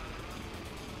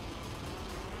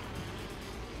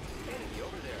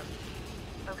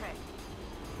 Okay.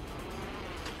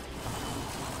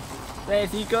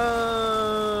 Let's go.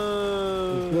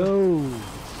 Let's go!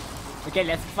 Okay,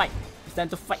 let's fight. It's time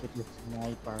to fight. With the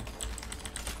sniper.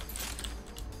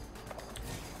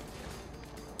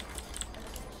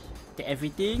 Take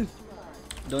everything.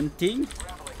 Don't think.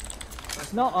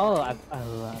 No, I If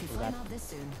you forgot. find out this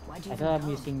soon, why'd you I even thought I'm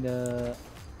come? using the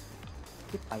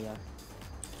Spitfire.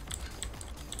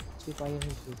 Spitfire.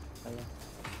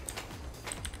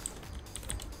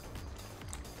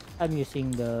 I'm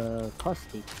using the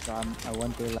caustic, so I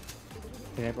want to like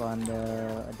grab on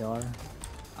the door.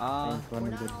 Ah, in front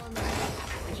We're of the not all in the I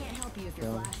can't help you if you're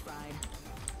Go. flash fried.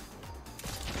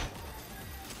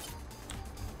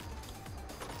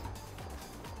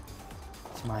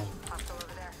 It's mine. Hostile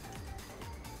over there.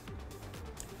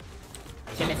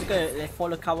 okay, let's go. Let's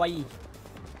follow Kawaii.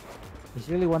 He's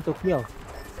really want to kill.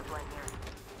 Zipline here.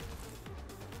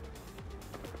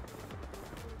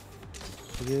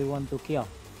 Do you want to kill?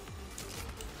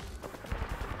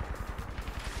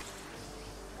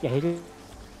 Yeah, he did.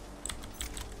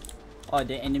 Oh,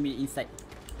 the enemy inside.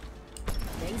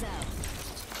 Rings out.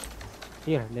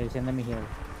 Here, there's enemy here. Enemy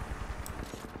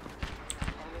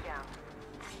down.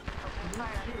 Open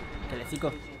fire. Okay, let's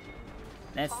go.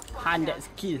 Let's hunt that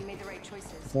skill. We made the right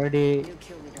choices. It's already, New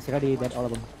kill leader. it's already dead, all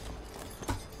of them.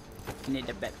 I need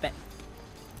the backpack.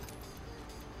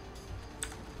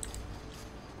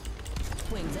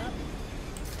 Wings up.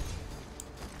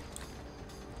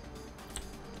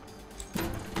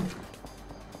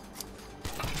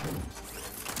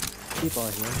 People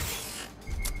here.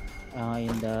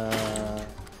 In the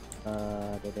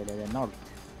north.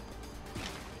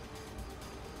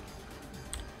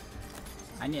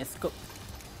 I need a scope.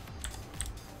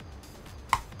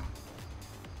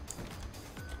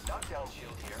 Knockdown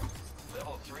shield here.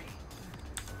 Level 3.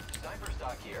 Sniper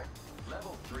stock here.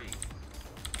 Level 3.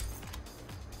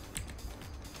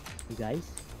 You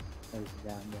guys? There's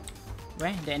down there.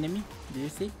 Where? The enemy? Do you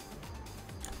see?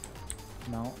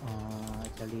 No,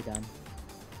 actually done.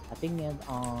 I think it's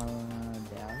on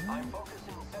there. I'm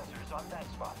focusing sensors on that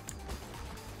spot.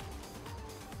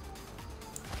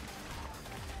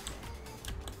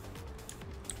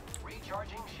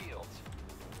 Recharging shields.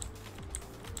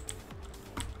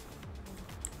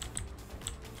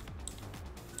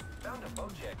 Found a bow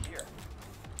check here.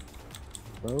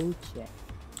 Bow check.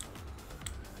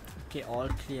 Okay, all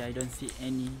clear. I don't see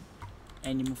any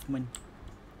movement.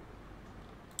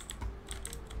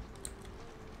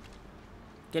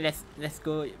 Okay, let's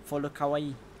go follow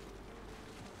Kawaii.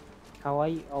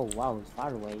 Kawaii. Oh wow, it's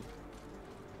far away.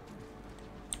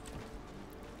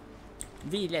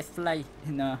 V, let's fly.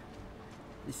 No,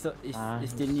 it's still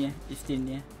near. It's still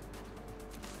near.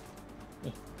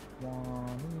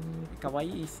 One.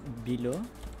 Kawaii is below.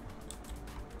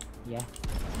 Yeah.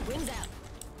 Wings out.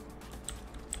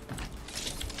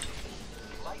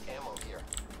 Light ammo here.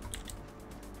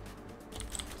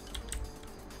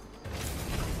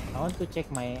 I want to check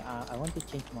my. I want to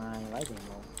change my lighting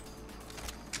mode.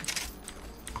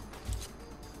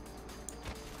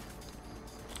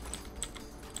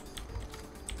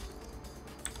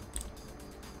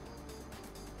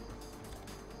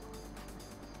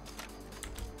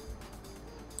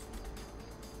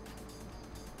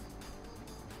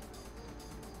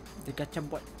 The gacha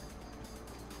bot.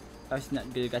 Oh, it's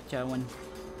not the gacha one.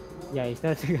 Yeah, it's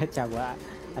not gacha bot.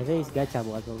 I say it's gacha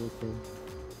bot also.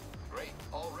 Great.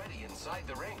 Already inside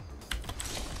the ring.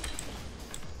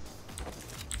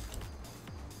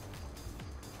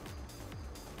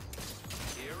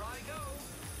 Here I go.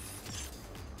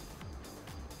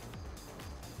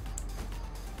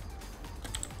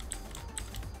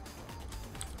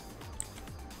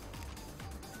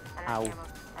 Ow.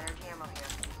 Energy ammo here.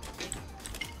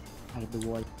 I hit the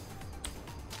wall.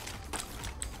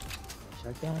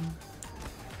 Shotgun.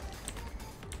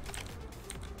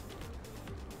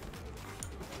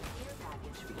 Care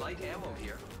package. Light ammo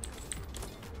here.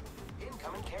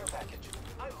 Incoming care package.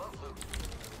 I love loot.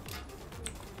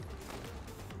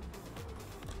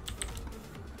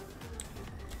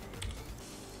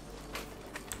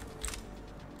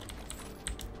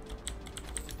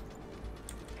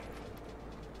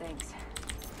 Thanks.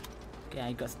 Okay,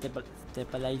 I got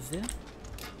stabilizer.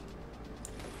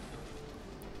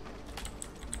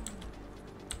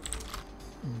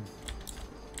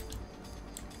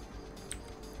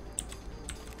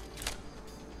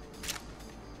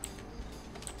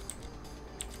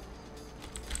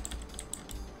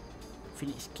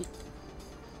 Phoenix kit.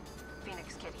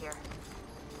 Phoenix kit here.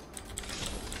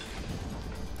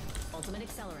 Ultimate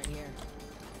accelerant here.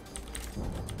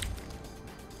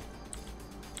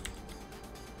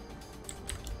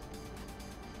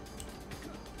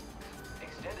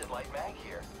 Extended light mag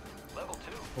here. Level 2.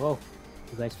 Whoa,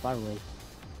 you guys far away.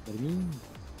 What do you mean?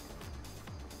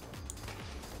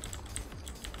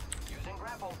 Using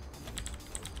grapple.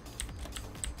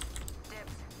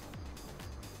 Dibs.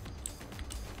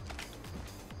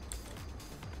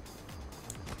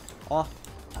 Oh,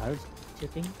 Are you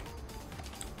shooting?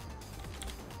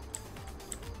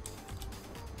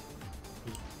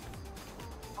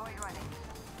 Void running.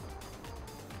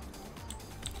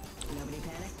 Nobody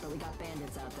panic, but we got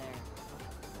bandits out there.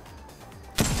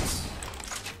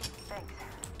 Thanks.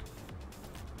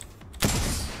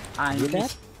 I You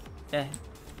missed. Yeah,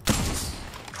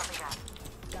 Copy that.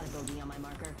 Got a bogey on my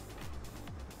marker.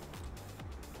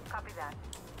 Copy that.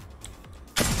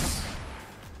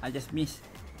 I just missed.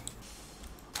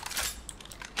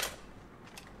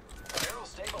 Barrel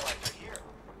stabilizer here.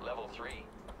 Level 3.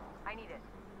 I need it.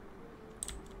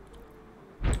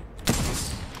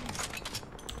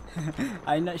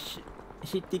 I'm not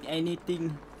hitting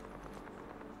anything.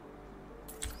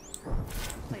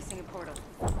 Placing a portal.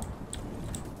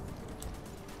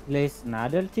 There's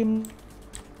another team.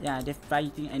 Yeah, they're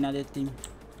fighting another team.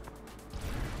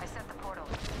 I set the portal.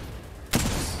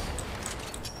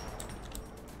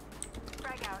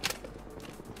 Frag out.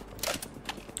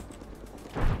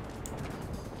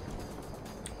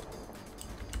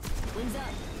 Wings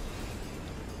up.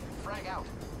 Frag out.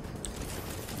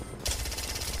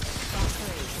 Box 3,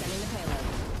 sending the payload.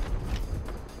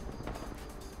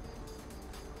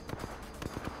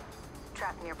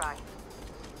 Trap nearby.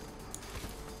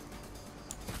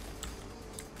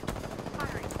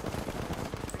 Firing.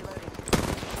 Reloading.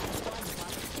 Squad's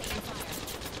above, taking fire.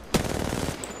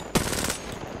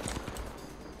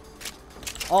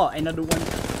 Oh, another one.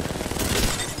 Taking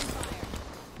fire.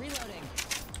 Reloading.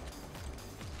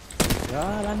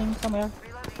 Yeah, landing somewhere.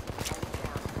 Reloading. Enemy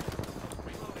down.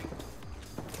 Reloading.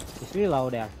 It's really low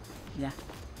there. Yeah.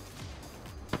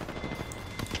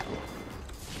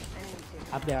 Enemy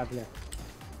taken Up there, up there.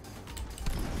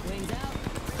 Wings out.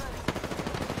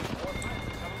 More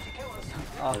friends coming to kill us.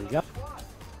 Oh, There you go. Squad.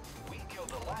 We killed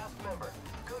the last member.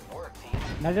 Good work, team.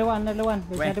 Another one, another one.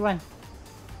 There's Where? another one.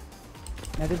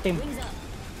 Another team. Wings up.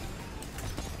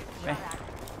 where?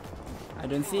 I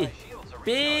don't see. My shields are recharged.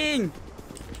 Ping!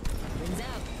 Wings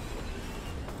out.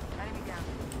 Enemy down.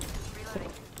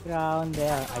 Reloading. Around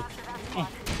there. Need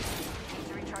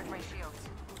to recharge my shields.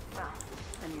 Well,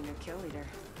 I'm your new kill leader.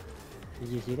 Did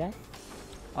you see that?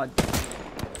 Oh,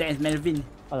 thanks Melvin.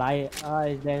 Oh,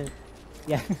 is there?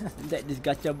 Yeah. That this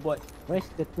gacha bot. Where's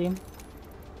the team?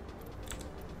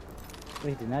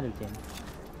 Where's another team?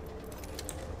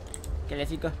 Okay,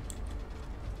 let's go.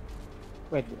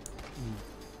 Wait.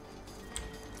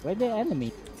 Where the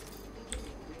enemy?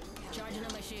 Charging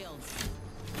on my shields.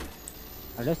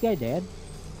 Are those guys dead?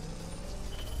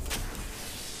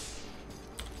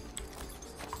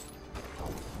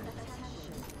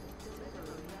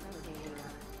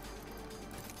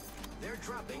 They're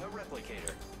dropping a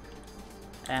replicator.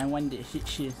 And one did hit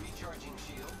shield. Recharging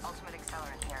shields. Ultimate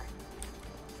accelerant here.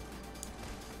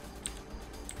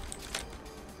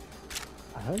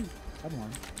 I heard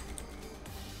someone.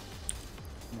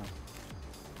 No.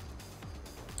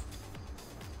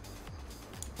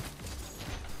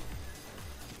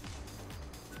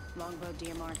 Longbow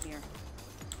DMR here.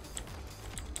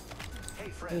 Hey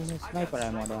friends, There's a I've sniper got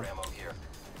ammo sniper there. ammo here.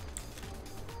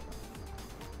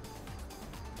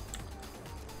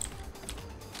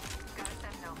 Got a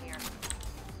sentinel here.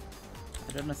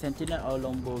 I don't know sentinel or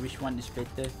longbow, which one is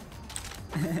better.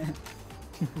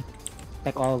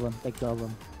 Take all of them. Take all of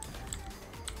them.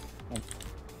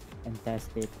 And test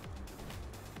it.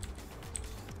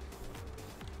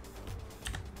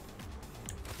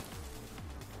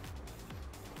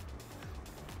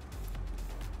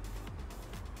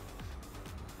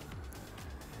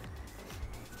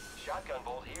 Shotgun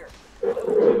bolt here.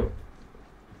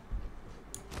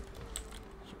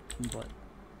 Bot.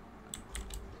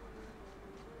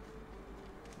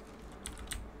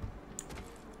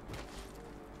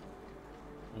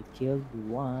 I killed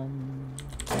one.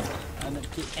 I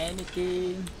don't kill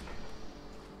anything.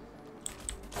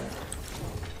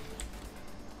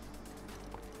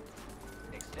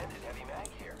 Extended heavy mag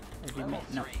here. Heavy Level mag,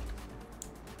 no. 3.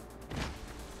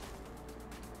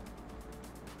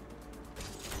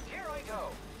 Here I go.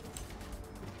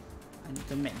 I need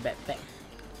to make backpack.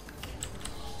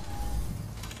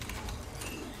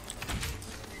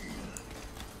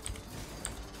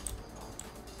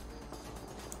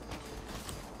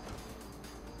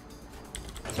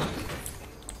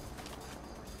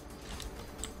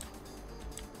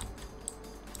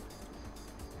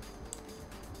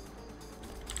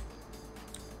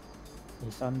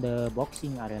 It's on the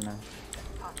boxing arena.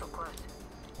 Hostile close.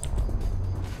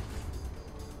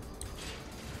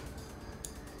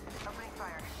 Opening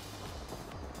fire.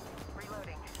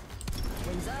 Reloading.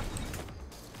 Wings up.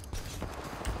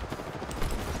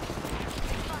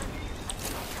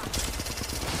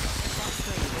 Box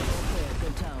 3, visual clear.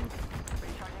 Good tone.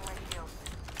 Recharging my shields.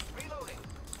 Reloading.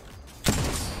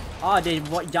 Oh, they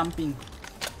bot jumping.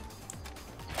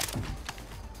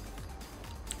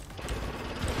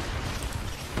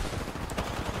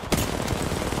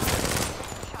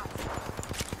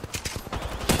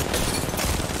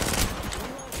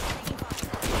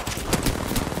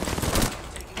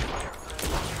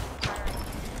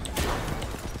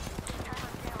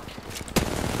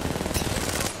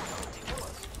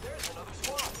 There's another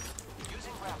squad.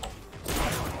 Using grapple.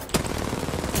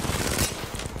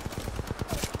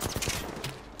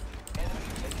 Enemy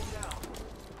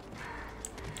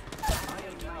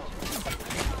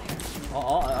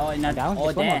down. Oh,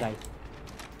 Just one more there. guy.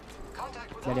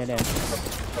 Contact with There.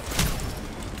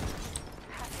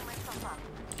 Patching myself up.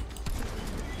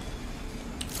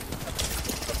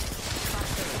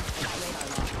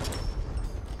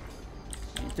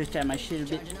 Need to check my shield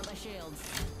bit. Charging up my shields.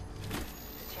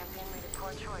 The champion made a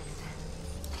poor choice.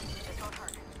 This won't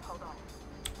hurt. Hold on.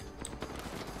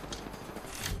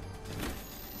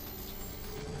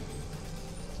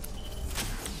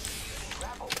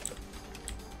 grapple.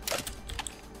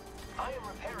 I am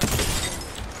repairing.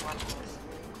 Watch this.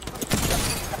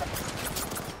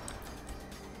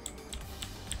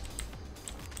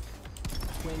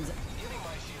 Wings. Giving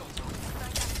my shields a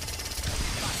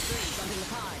Box 3, jumping the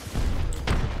pod.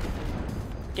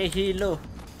 Okay, hilo.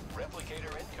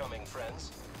 replicator incoming,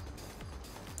 friends.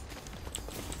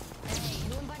 Hey,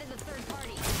 who invited the third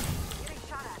party? Getting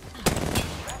shot at.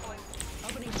 Grappling.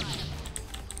 Opening fire.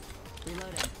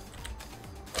 Reloading.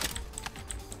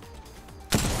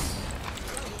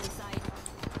 Bogey in sight.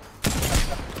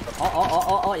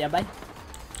 Oh, yeah, bye.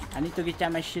 I need to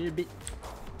recharge my shield bit.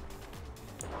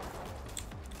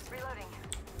 Reloading.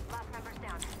 Last member's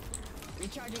down.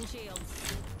 Recharging shields.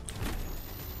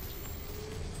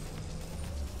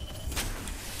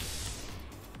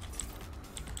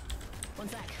 One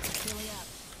sec. Healing up.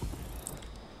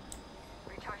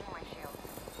 Recharging my shield.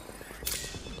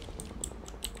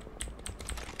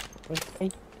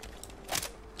 Okay.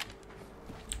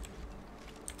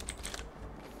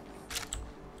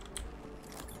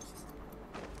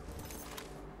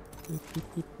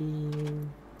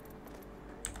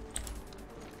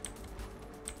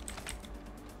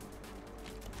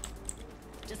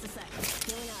 Just a sec.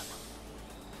 Healing up.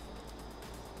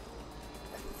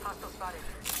 Hostile spotted.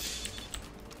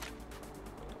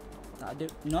 Tak ada.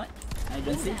 Not. I don't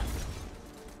Wings see. out.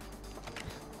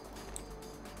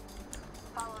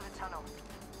 Follow the tunnel.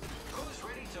 Who's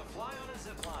ready to fly on a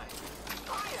zip line?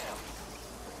 I am.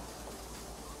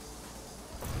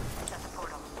 Set the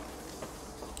portal.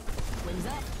 Wings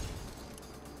up.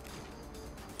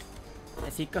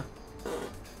 Let's see go.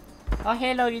 Oh,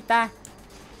 hello, Rita. I'm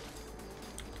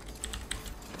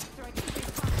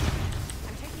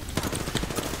taking shots.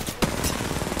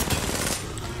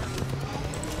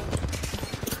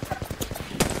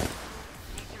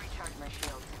 Need to recharge my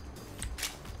shield.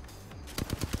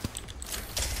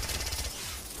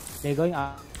 They're going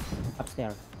up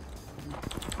upstairs.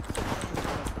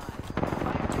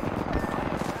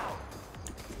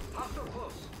 Hostile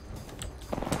close.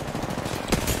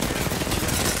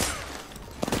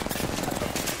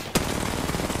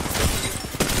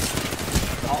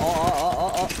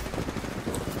 Oh.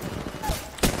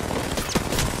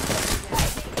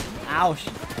 Ouch.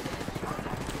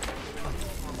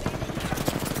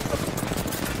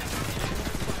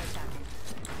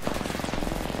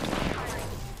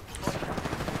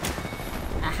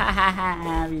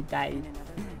 We died.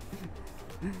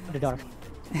 The door.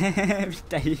 We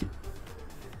died.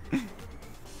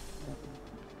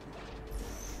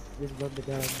 Just broke the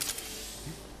door.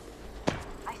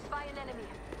 I spy an enemy.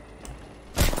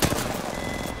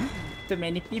 Too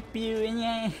many people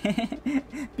nya.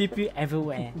 People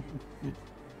everywhere.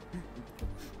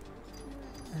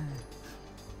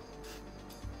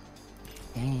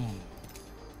 Damn.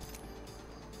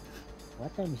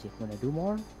 What time is it? Wanna do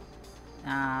more?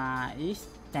 It's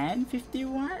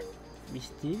 10:51. We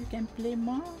still can play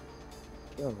more.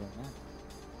 Sure, why not?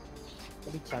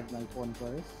 Let me charge my phone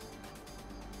first.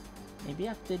 Maybe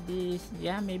after this,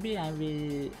 yeah, maybe I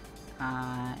will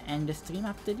end the stream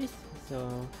after this. So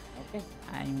Okay.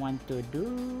 I want to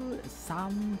do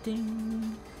something.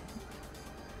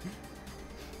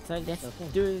 So let's Okay.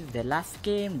 do the last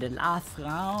game, the last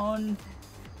round.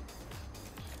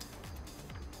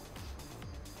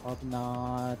 Hope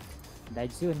not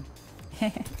died soon.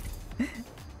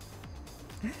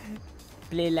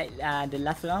 Play like the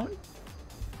last round.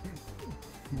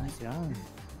 Last round.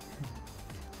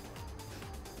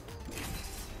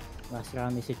 Last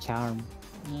round is a charm.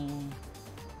 Mm.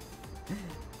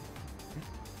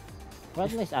 What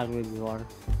was ugly before?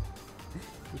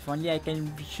 If only I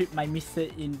can shoot my missile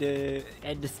in the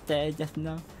at the stair just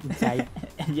now. Inside.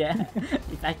 Yeah,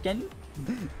 if I can.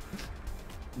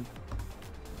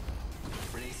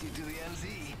 Race you to the LZ.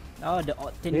 Oh, the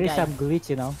Octane There is guy. some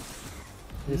glitch, you know.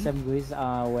 There's some glitch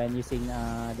when using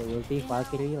the ulti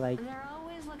Valkyrie, like They're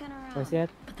always looking around. what's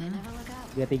that? But they never look up.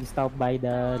 Getting stopped by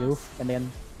the roof, and then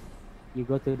you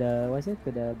go to the to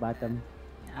the bottom.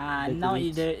 The Now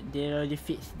glitch. they already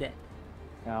fixed that.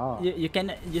 Oh, You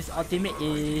cannot use ultimate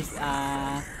is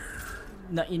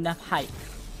not enough height.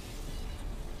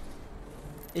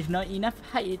 If not enough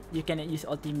height, you cannot use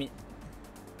ultimate.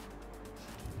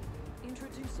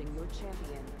 Introducing your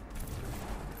champion.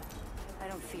 I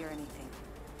don't fear anything.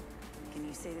 Can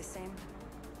you say the same?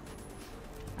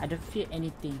 I don't fear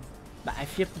anything, but I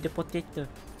fear the potato.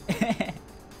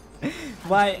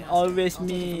 Why always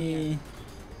me?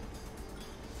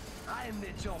 I am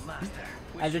the jump master.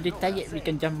 I already tired we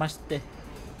can jump master.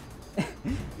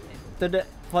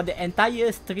 For the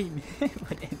entire stream.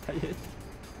 For the entire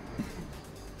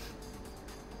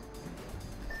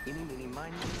Eeny, meeny,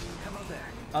 miny, come out there.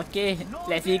 Okay,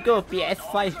 let's go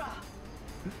PS5.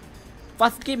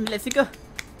 First game, let's go.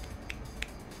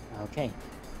 Okay.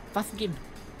 First game.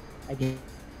 I did.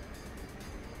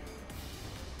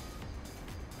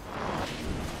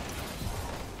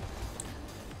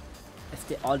 Let's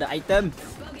get all the items.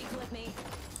 Bogey clip me.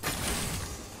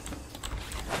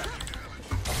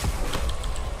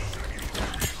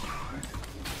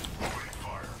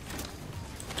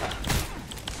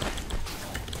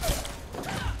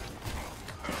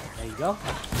 There you go.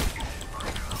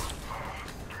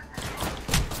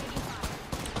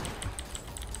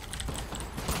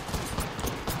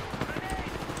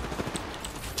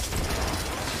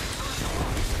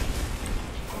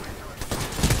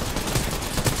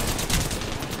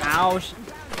 Ouch.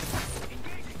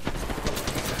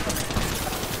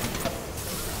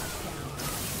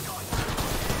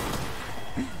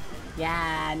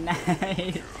 Yeah,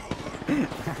 nice.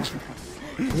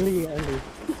 Really early.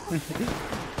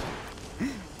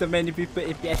 Too many people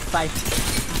in PS5.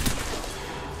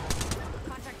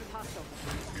 Contact with hostile.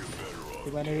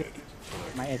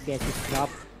 My FPS is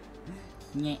dropped.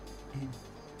 Yeah.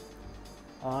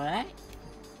 Alright.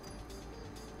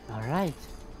 Alright.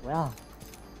 Well,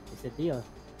 it's a deal.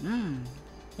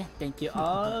 Yeah, thank you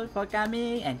all for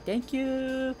coming, and thank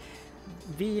you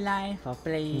Vline for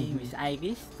playing with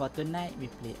Iris. For tonight we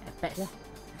play Apex. Yeah.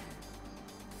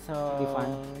 So Be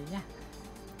fun. yeah,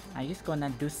 I just gonna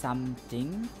do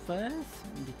something first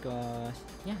because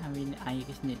yeah, I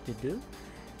just need to do.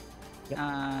 Yep.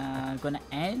 Gonna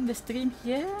end the stream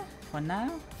here for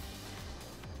now.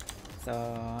 So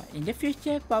in the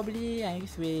future probably I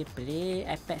just will play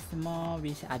Apex more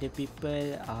with other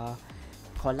people or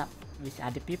collab with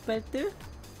other people too.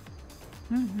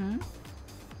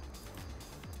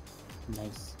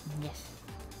 Nice. Yes.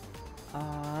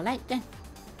 Alright then.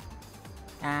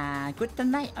 Good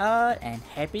night all and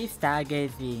happy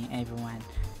stargazing everyone.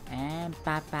 And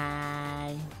bye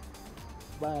bye.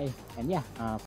 Bye. And yeah,